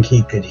think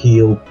he could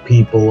heal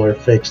people or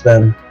fix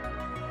them?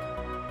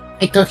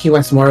 I thought he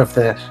was more of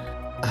the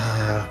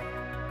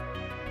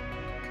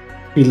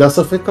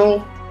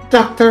philosophical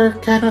doctor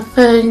kind of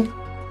thing.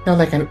 Not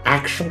like an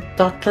actual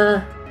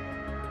doctor.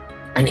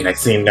 I mean, I've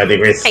seen nothing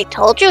with... I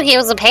told you he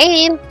was a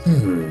pain.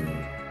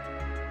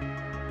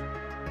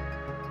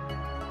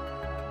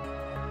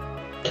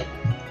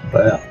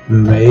 Well,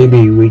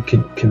 maybe we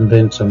could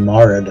convince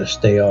Amara to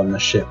stay on the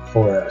ship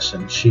for us,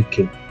 and she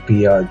could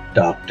be our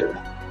doctor.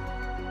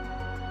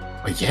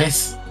 But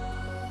yes,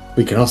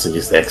 we can also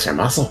use the extra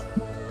muscle.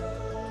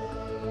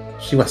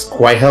 She was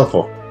quite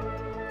helpful.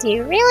 Do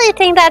you really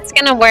think that's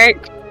gonna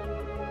work?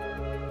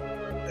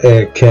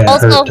 It can't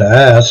Also- hurt to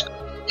ask.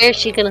 Where's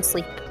she gonna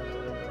sleep?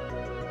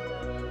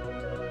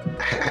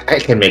 I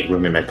can make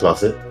room in my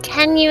closet.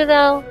 Can you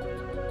though?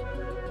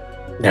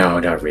 No,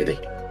 not really.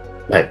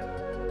 But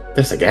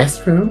there's a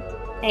guest room.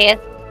 Hey,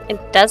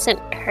 it doesn't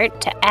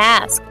hurt to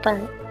ask, but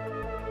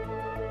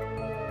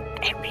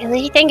I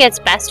really think it's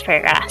best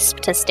for us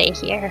to stay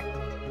here.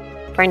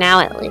 For now,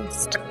 at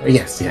least.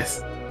 Yes,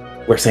 yes.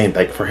 We're saying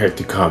like for her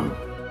to come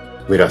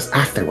with us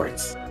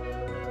afterwards.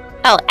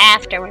 Oh,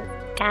 afterward.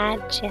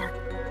 Gotcha.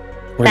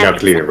 We're That not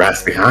makes leaving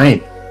Ras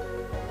behind.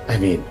 I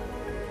mean,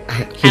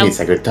 he Ow. needs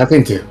a good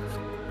talking to.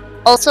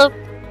 Also,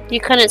 you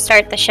couldn't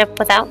start the ship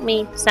without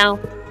me, so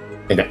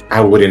And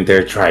I wouldn't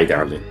dare try,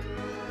 darling.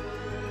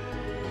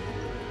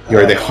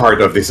 You're the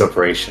heart of this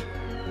operation.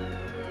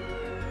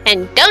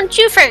 and don't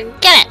you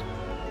forget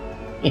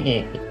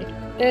it.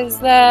 Is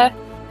there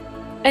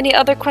any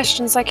other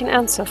questions I can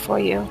answer for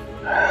you?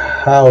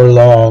 How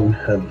long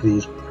have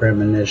these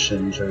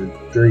premonitions or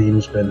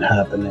dreams been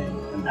happening?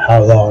 And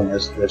how long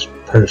has this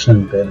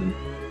person been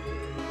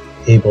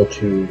able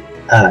to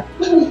act?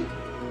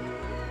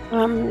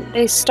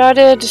 They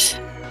started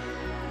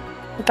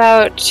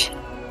about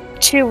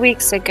 2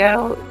 weeks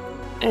ago,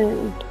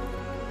 and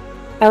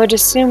I would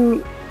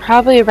assume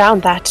probably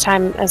around that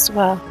time as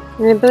well.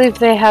 And I believe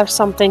they have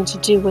something to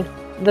do with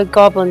the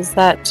goblins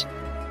that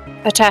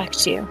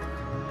attacked you.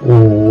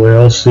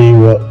 We'll see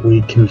what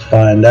we can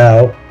find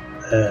out,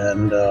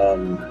 and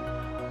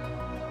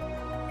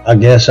I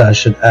guess I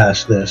should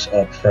ask this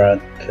up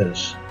front,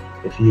 because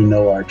if you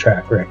know our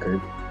track record,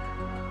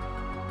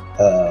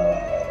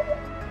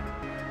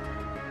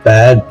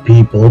 bad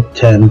people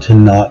tend to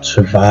not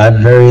survive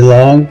very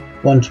long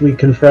once we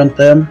confront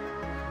them,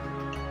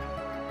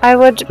 I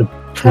would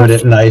put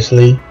it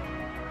nicely.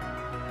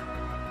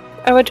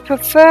 I would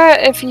prefer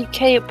if you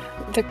keep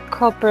the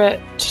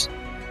culprit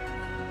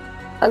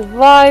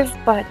alive,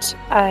 but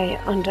I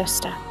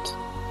understand.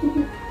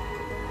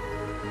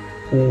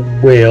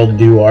 We'll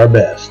do our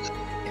best.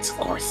 Yes, of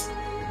course.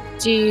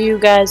 Do you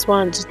guys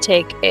want to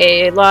take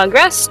a long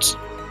rest,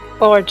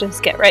 or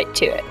just get right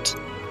to it?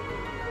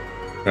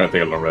 I'm gonna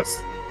take a long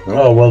rest.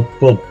 Oh, we'll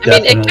I mean,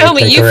 definitely tell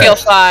me take you a feel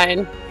rest.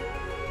 fine.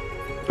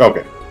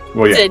 Okay.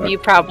 Well, yeah. Sid, you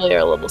probably are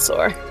a little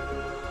sore.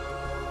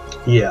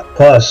 Yeah,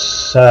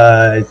 plus,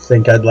 I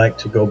think I'd like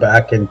to go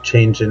back and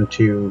change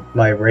into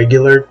my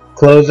regular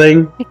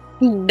clothing.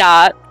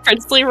 Not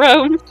princely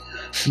robe.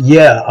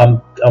 Yeah,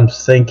 I'm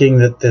thinking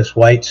that this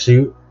white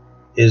suit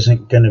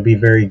isn't going to be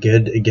very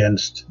good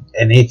against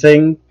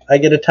anything I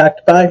get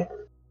attacked by.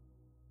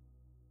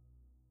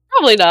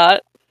 Probably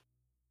not.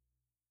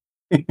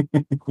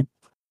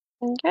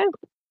 Okay.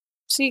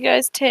 So you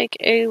guys take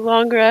a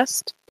long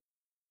rest.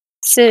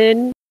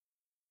 Sid,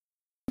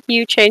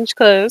 you change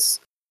clothes.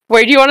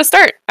 Where do you want to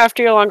start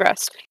after your long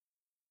rest?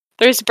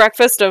 There's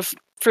breakfast of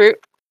fruit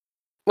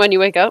when you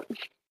wake up.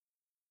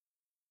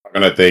 I'm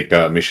gonna take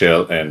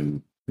Michelle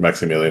and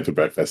Maximilian to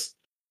breakfast.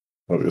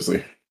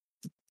 Obviously.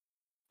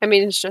 I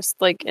mean, it's just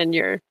like in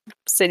your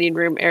sitting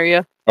room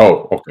area.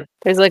 Oh, okay.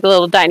 There's like a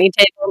little dining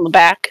table in the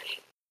back.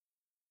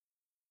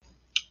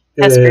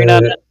 Has fruit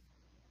on it.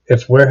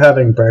 If we're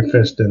having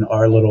breakfast in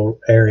our little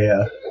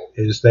area,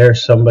 is there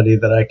somebody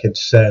that I could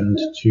send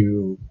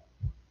to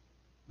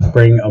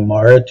bring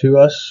Amara to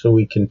us so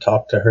we can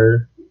talk to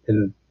her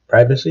in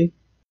privacy?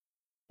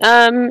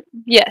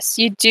 Yes,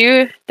 you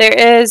do. There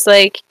is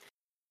like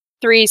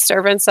 3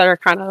 servants that are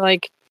kind of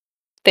like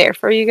there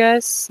for you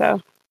guys.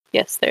 So,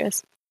 yes, there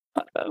is.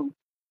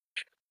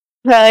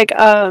 Like,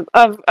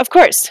 of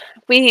course,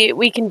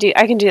 we can do.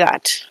 I can do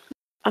that.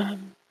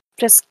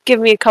 Just give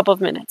me a couple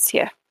of minutes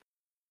here.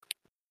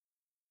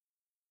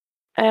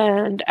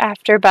 And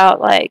after about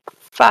like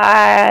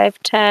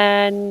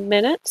 5-10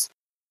 minutes,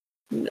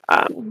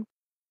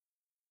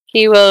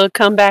 he will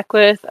come back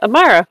with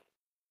Amara.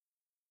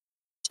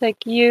 It's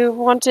like, you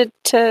wanted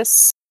to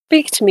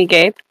speak to me,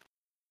 Gabe.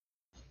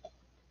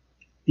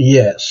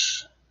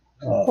 Yes.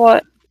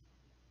 What?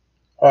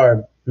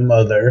 Our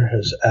mother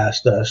has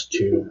asked us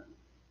to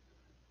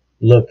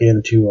look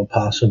into a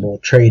possible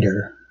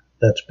traitor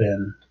that's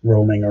been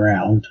roaming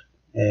around.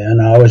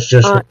 And I was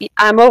just...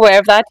 I'm aware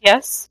of that,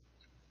 yes.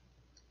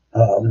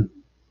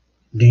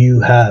 Do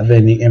you have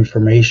any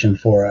information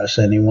for us?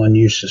 Anyone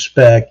you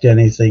suspect?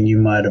 Anything you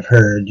might have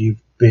heard?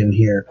 You've been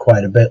here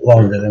quite a bit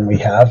longer than we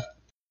have.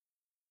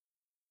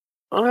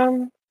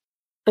 I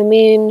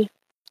mean,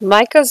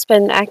 Micah's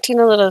been acting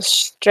a little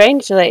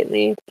strange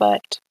lately,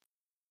 but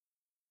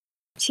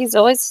she's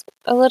always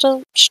a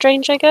little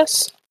strange, I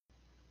guess.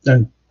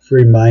 And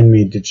remind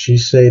me, did she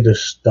say to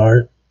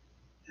start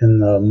in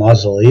the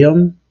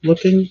mausoleum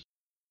looking?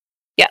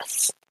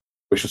 Yes.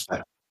 Which was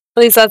that?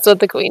 At least that's what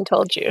the queen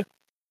told you.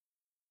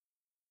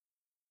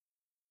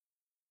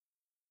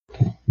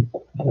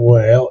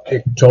 Well,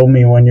 it told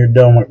me when you're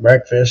done with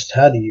breakfast,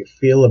 how do you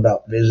feel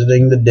about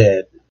visiting the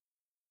dead?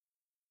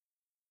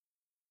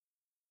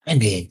 I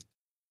mean,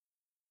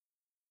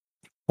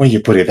 when you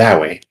put it that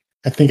way,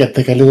 I think I'd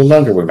take a little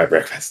longer with my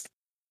breakfast.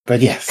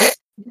 But yes,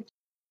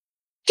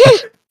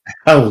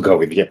 I will go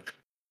with you.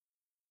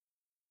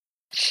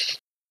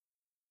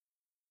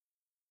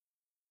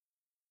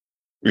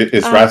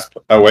 Is Rasp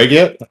awake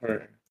yet?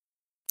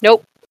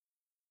 Nope.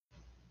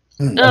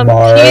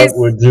 Amara, he's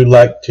would you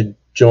like to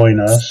join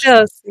us?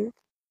 still asleep.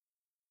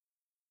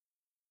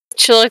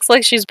 She looks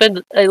like she's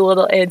been a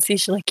little antsy.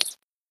 She's like,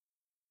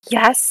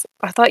 yes?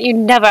 I thought you'd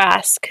never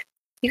ask.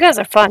 You guys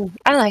are fun.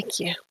 I like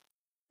you.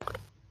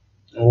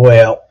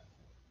 Well,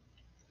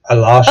 I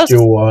lost Oh.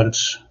 you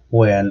once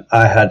when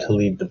I had to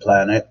leave the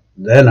planet.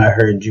 Then I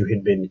heard you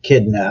had been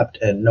kidnapped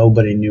and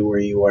nobody knew where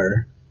you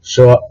were.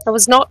 So I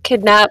was not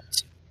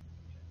kidnapped.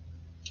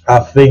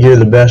 I figure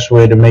the best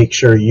way to make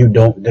sure you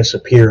don't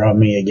disappear on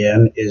me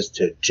again is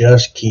to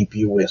just keep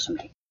you with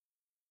me.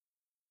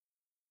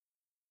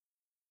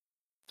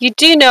 You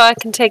do know I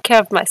can take care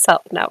of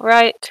myself now,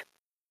 right?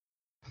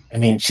 I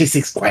mean, she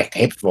seems quite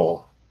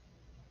capable.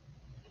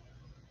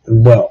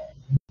 Well,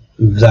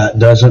 that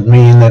doesn't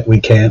mean that we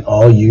can't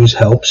all use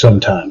help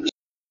sometimes.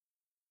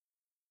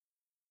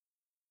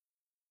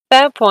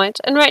 Fair point.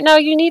 And right now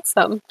you need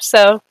some.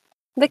 So,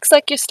 looks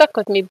like you're stuck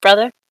with me,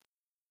 brother.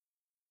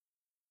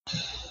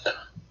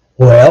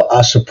 Well,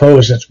 I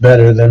suppose it's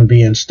better than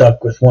being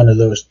stuck with one of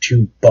those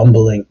two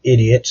bumbling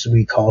idiots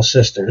we call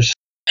sisters.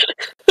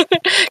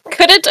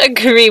 Couldn't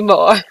agree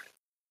more.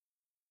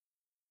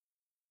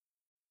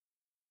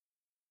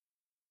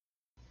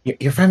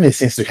 Your family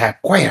seems to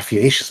have quite a few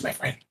issues, my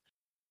friend.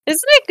 Isn't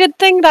it a good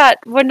thing that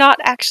we're not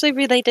actually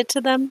related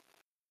to them?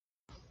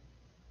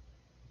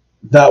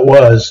 That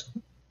was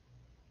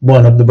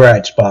one of the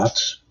bright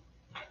spots.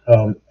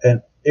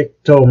 And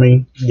it told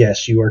me,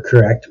 yes, you are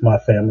correct. My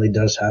family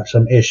does have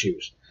some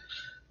issues.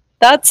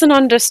 That's an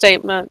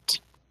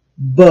understatement.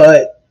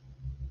 But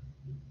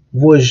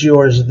was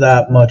yours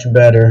that much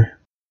better?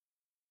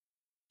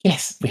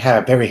 Yes, we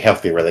have a very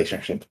healthy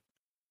relationship.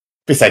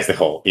 Besides the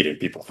whole eating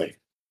people thing.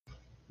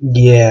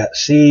 Yeah,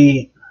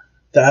 see,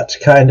 that's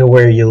kind of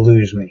where you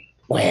lose me.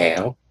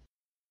 Well,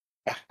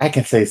 I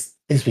can say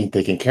it's been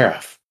taken care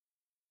of.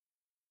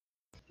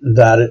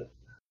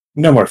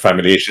 No more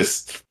family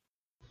issues.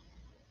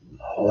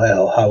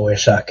 Well, I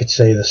wish I could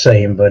say the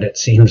same, but it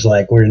seems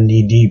like we're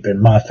knee deep in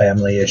my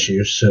family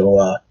issues,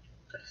 so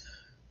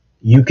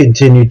you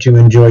continue to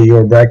enjoy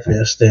your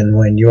breakfast, and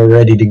when you're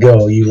ready to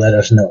go, you let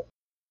us know.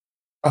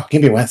 Oh,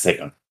 give me 1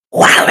 second.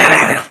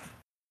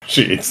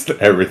 She eats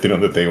everything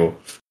on the table.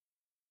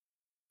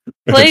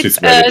 Plates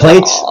She's ready.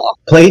 and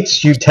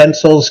Plates,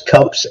 utensils,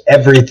 cups,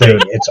 everything.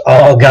 It's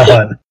all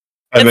gone.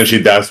 And then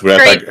she dabs with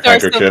great a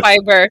source of handkerchief.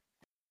 fiber.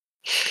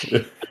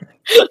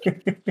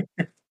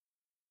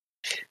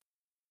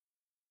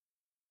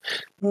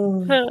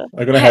 I'm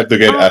gonna have to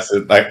get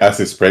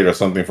acid spray or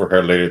something for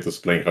her later to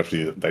explain how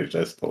she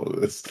digests all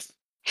of this.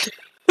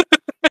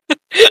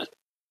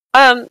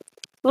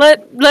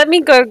 Let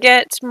me go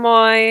get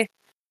my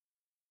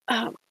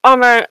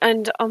armor,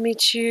 and I'll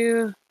meet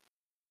you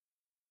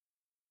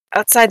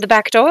outside the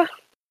back door.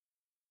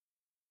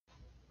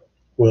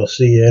 We'll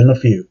see you in a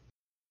few.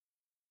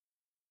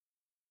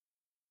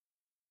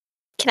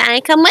 Can I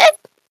come with?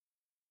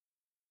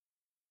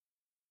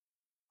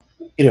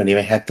 You don't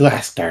even have to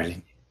ask,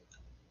 darling.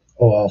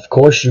 Oh, of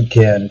course you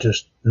can.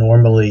 Just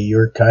normally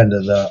you're kind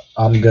of the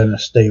I'm gonna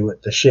stay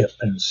with the ship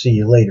and see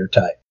you later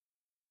type.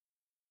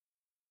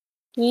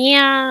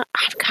 Yeah,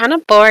 I'm kind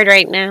of bored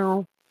right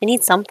now. I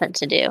need something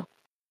to do.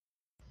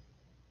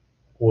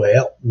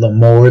 Well, the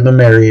more the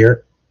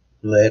merrier.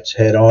 Let's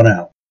head on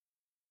out.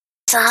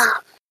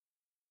 Stop.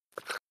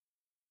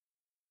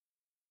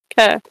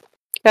 Okay,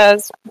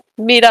 guys,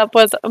 meet up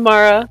with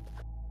Amara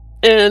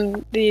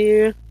in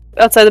the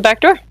outside the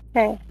back door.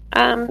 Okay.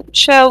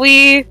 Shall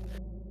we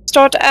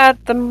start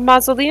at the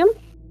mausoleum?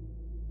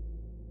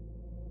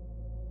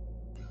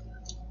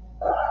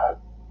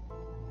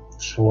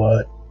 It's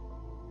what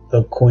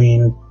the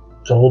queen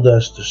told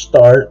us to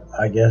start.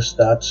 I guess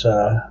that's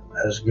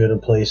as good a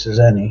place as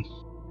any.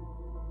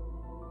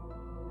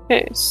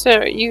 Okay,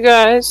 so you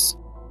guys,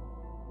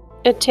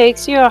 it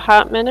takes you a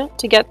hot minute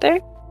to get there,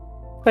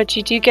 but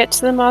you do get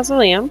to the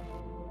mausoleum.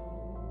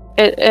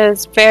 It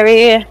is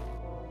very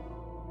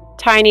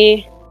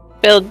tiny,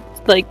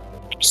 like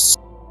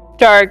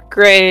dark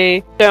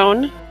gray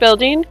stone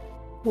building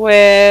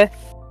with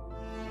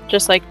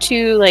just like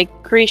two like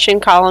Grecian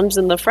columns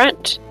in the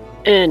front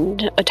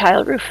and a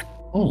tile roof.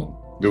 Oh,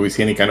 do we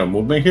see any kind of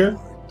movement here?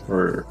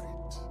 Or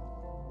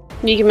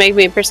You can make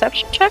me a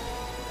perception check.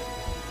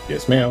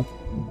 yes, ma'am.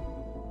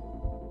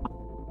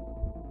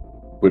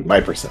 With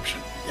my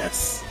perception,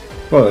 yes.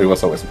 Well, it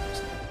was always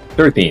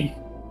 13.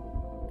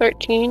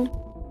 13.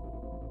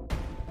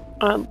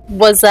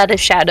 Was that a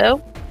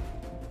shadow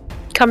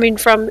coming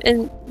from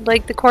in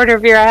like the corner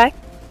of your eye?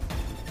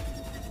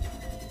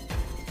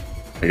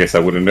 I guess I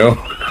wouldn't know.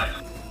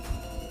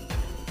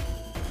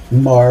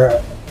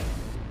 Mara,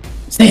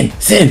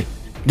 Sin,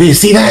 do you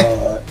see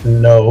that?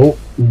 no,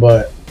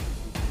 but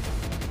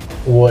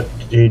what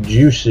did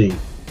you see?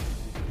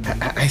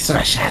 I saw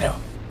a shadow.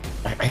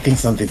 I think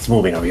something's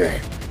moving over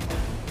there.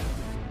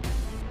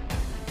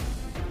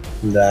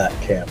 That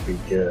can't be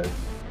good.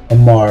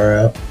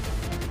 Amara,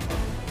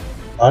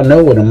 I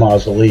know what a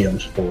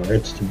mausoleum's for.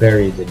 It's to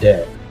bury the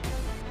dead.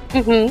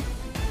 Mm-hmm.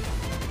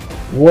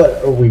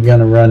 What are we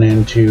gonna run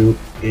into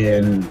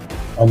in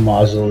a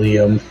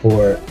mausoleum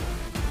for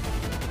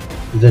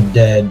the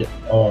dead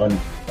on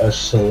a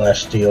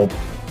celestial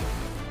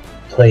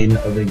plane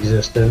of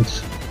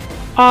existence?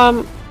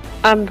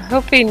 I'm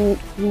hoping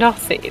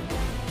nothing.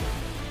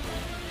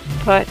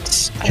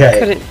 But I Okay.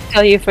 couldn't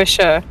tell you for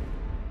sure.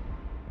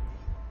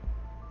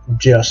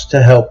 Just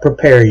to help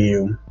prepare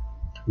you,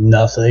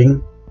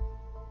 nothing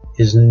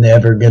is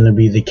never going to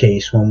be the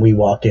case when we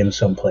walk in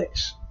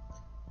someplace.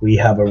 We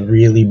have a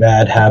really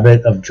bad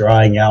habit of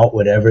drawing out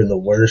whatever the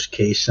worst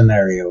case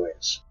scenario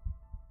is.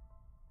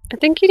 I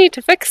think you need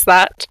to fix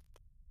that.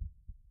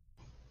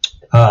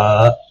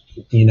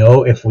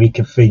 If we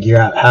could figure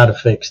out how to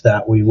fix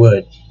that, we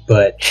would.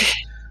 But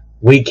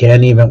we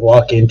can't even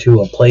walk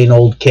into a plain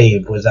old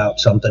cave without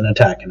something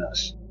attacking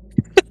us.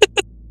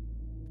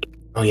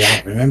 Oh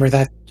yeah, remember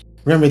that?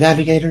 Remember the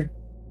alligator?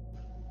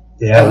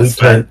 Yeah, That was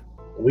fun.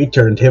 we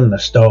turned him to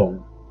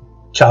stone.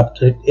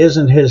 Chopped it.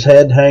 Isn't his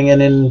head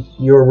hanging in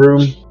your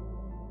room?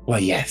 Well,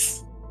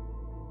 yes.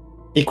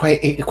 It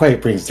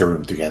quite brings the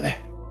room together.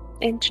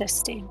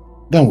 Interesting.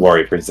 Don't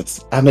worry,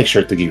 Princess. I'll make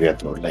sure to give you a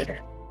tour later.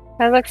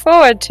 I look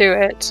forward to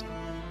it.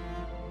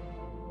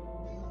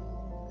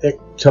 It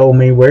told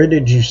me, where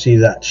did you see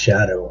that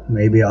shadow?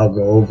 Maybe I'll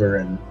go over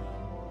and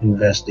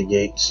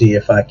investigate, see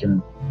if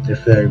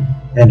there are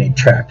any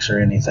tracks or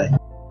anything.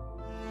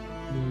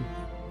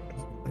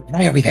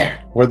 Right over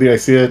there. Where did I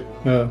see it?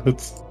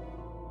 It's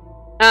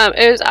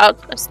It was out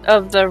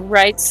of the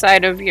right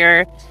side of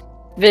your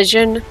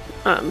vision,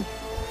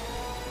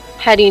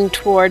 heading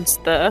towards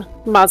the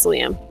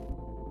mausoleum.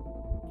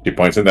 He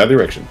points in that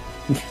direction.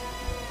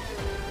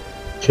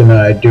 Can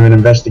I do an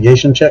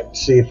investigation check to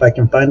see if I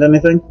can find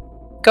anything?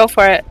 Go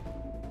for it.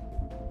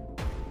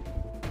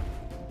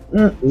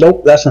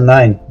 Nope, that's a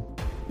 9.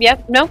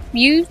 Yep, no,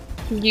 you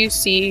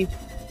see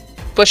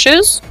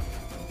bushes,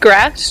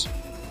 grass,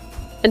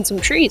 and some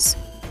trees.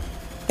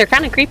 They're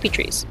kind of creepy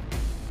trees.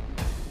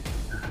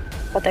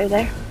 But they're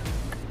there.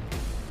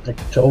 It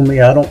told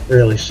me I don't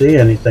really see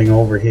anything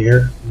over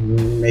here.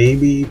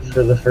 Maybe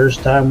for the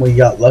first time we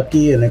got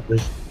lucky and it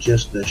was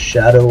just the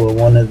shadow of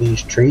one of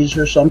these trees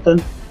or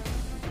something.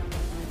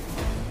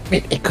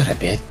 It could have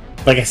been.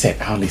 Like I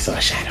said, I only saw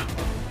a shadow.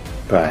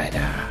 But,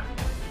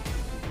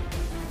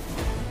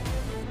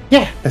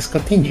 yeah, let's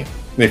continue.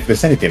 If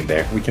there's anything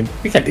there, we can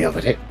deal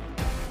with it.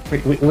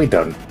 We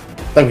done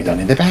like we done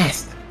in the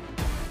past.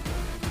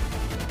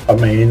 I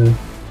mean,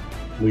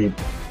 we've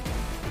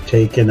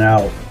taken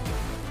out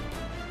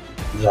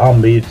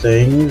zombie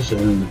things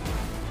and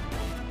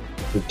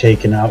we've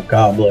taken out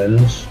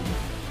goblins.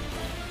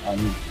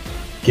 I'm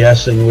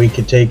guessing we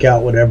could take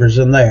out whatever's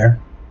in there.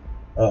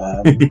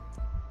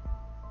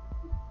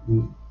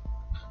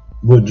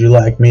 Would you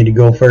like me to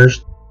go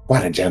first?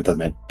 What a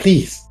gentleman.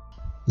 Please.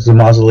 Is the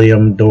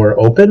mausoleum door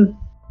open?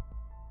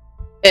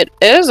 It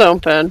is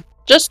open.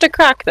 Just a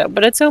crack, though,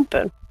 but it's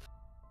open.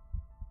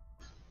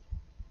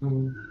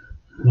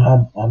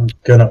 Well, I'm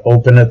gonna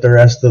open it the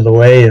rest of the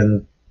way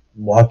and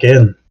walk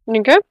in.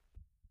 Okay.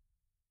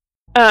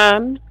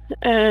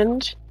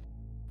 And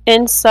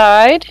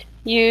inside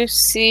you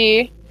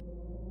see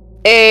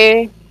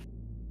it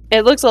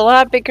looks a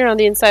lot bigger on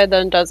the inside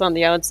than it does on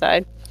the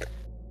outside.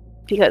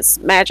 Because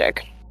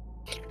magic.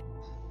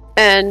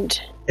 And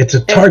It's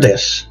a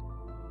TARDIS.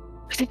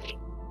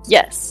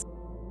 yes.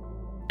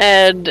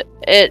 And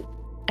it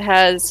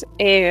has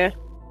a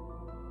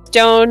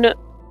stone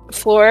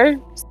floor,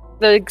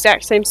 the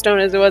exact same stone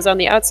as it was on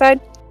the outside.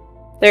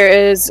 There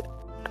is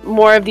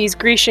more of these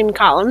Grecian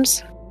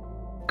columns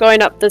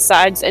going up the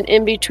sides, and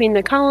in between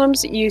the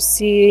columns you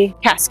see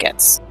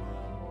caskets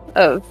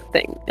of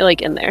things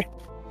like in there.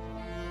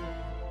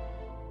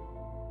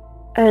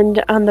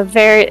 And on the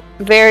very,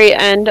 very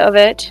end of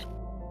it,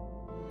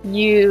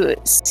 you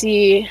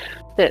see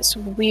this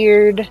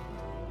weird,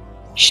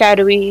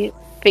 shadowy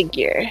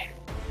figure.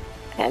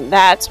 And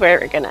that's where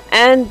we're going to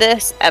end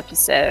this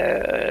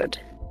episode.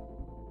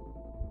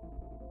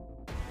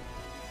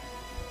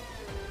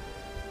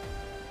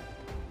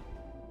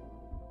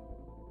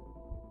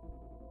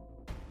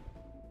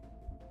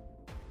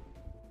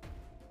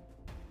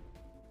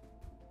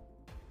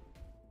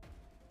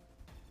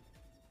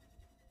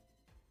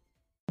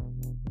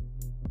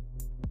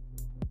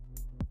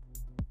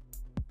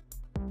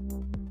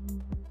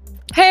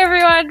 Hey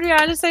everyone, we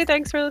want to say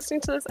thanks for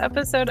listening to this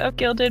episode of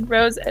Gilded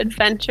Rose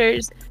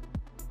Adventures.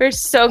 We're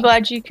so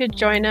glad you could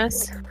join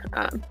us.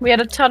 We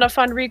had a ton of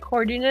fun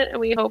recording it, and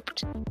we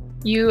hoped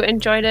you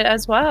enjoyed it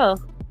as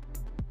well.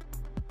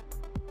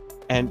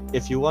 And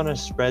if you want to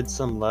spread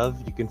some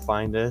love, you can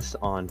find us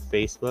on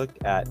Facebook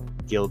at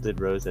Gilded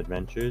Rose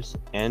Adventures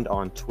and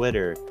on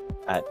Twitter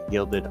at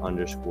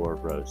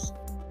Gilded_Rose.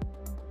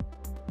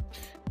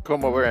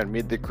 Come over and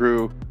meet the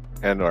crew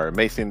and our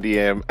amazing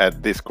DM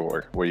at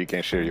Discord, where you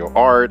can share your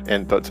art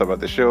and thoughts about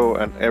the show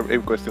and every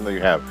question that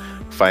you have.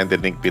 Find the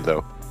link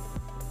below.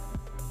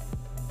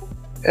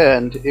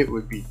 And it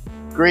would be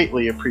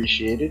greatly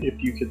appreciated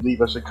if you could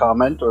leave us a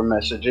comment or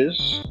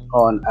messages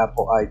on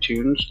Apple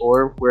iTunes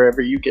or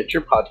wherever you get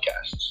your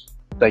podcasts.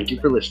 Thank you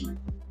for listening.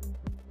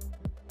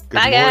 Good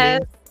Bye, morning,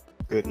 guys.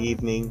 good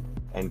evening,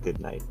 and good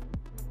night.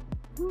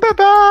 Bye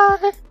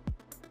bye.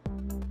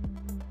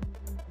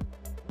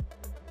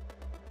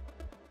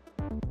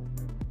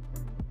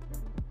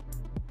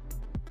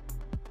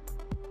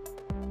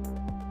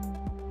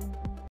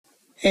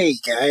 Hey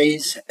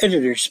guys,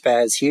 Editor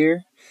Spaz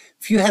here.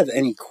 If you have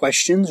any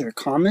questions or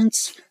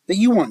comments that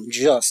you want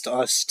just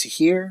us to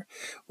hear,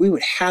 we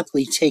would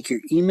happily take your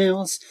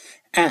emails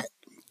at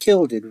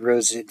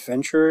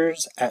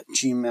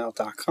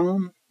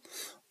gildedroseadventurers@gmail.com.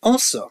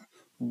 Also,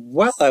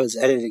 while I was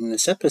editing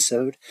this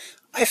episode,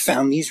 I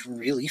found these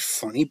really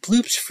funny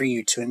bloops for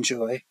you to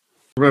enjoy.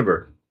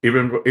 Remember,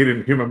 even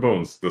eating human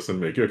bones doesn't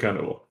make you a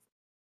cannibal.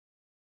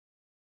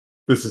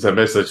 This is a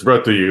message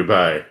brought to you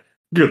by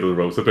Gilded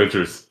Rose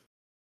Adventures.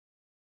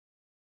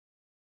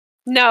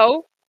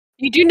 No,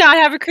 you do not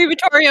have a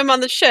crematorium on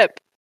the ship.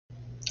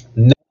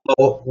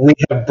 No, we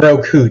have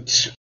broke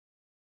hoots.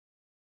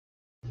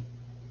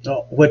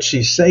 Oh, what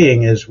she's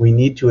saying is we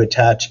need to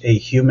attach a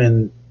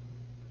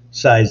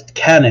human-sized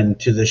cannon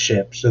to the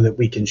ship so that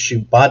we can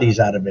shoot bodies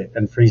out of it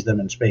and freeze them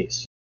in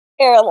space.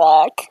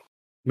 Airlock.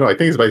 No, I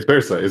think it's vice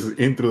versa. It's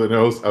in through the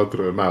nose, out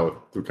through the mouth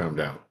to calm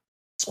down.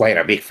 It's quite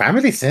a big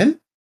family, Sin.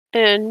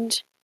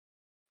 And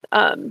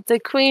the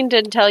queen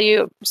didn't tell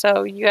you,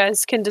 so you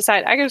guys can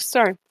decide. I guess,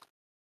 sorry.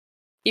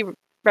 You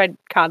read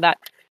that.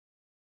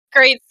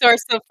 Great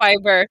source of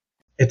fiber.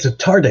 It's a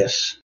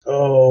TARDIS.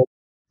 Oh,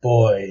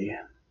 boy.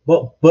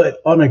 Well,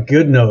 but on a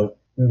good note,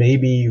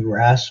 maybe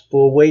Rasp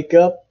will wake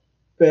up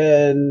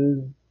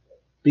and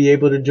be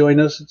able to join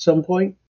us at some point?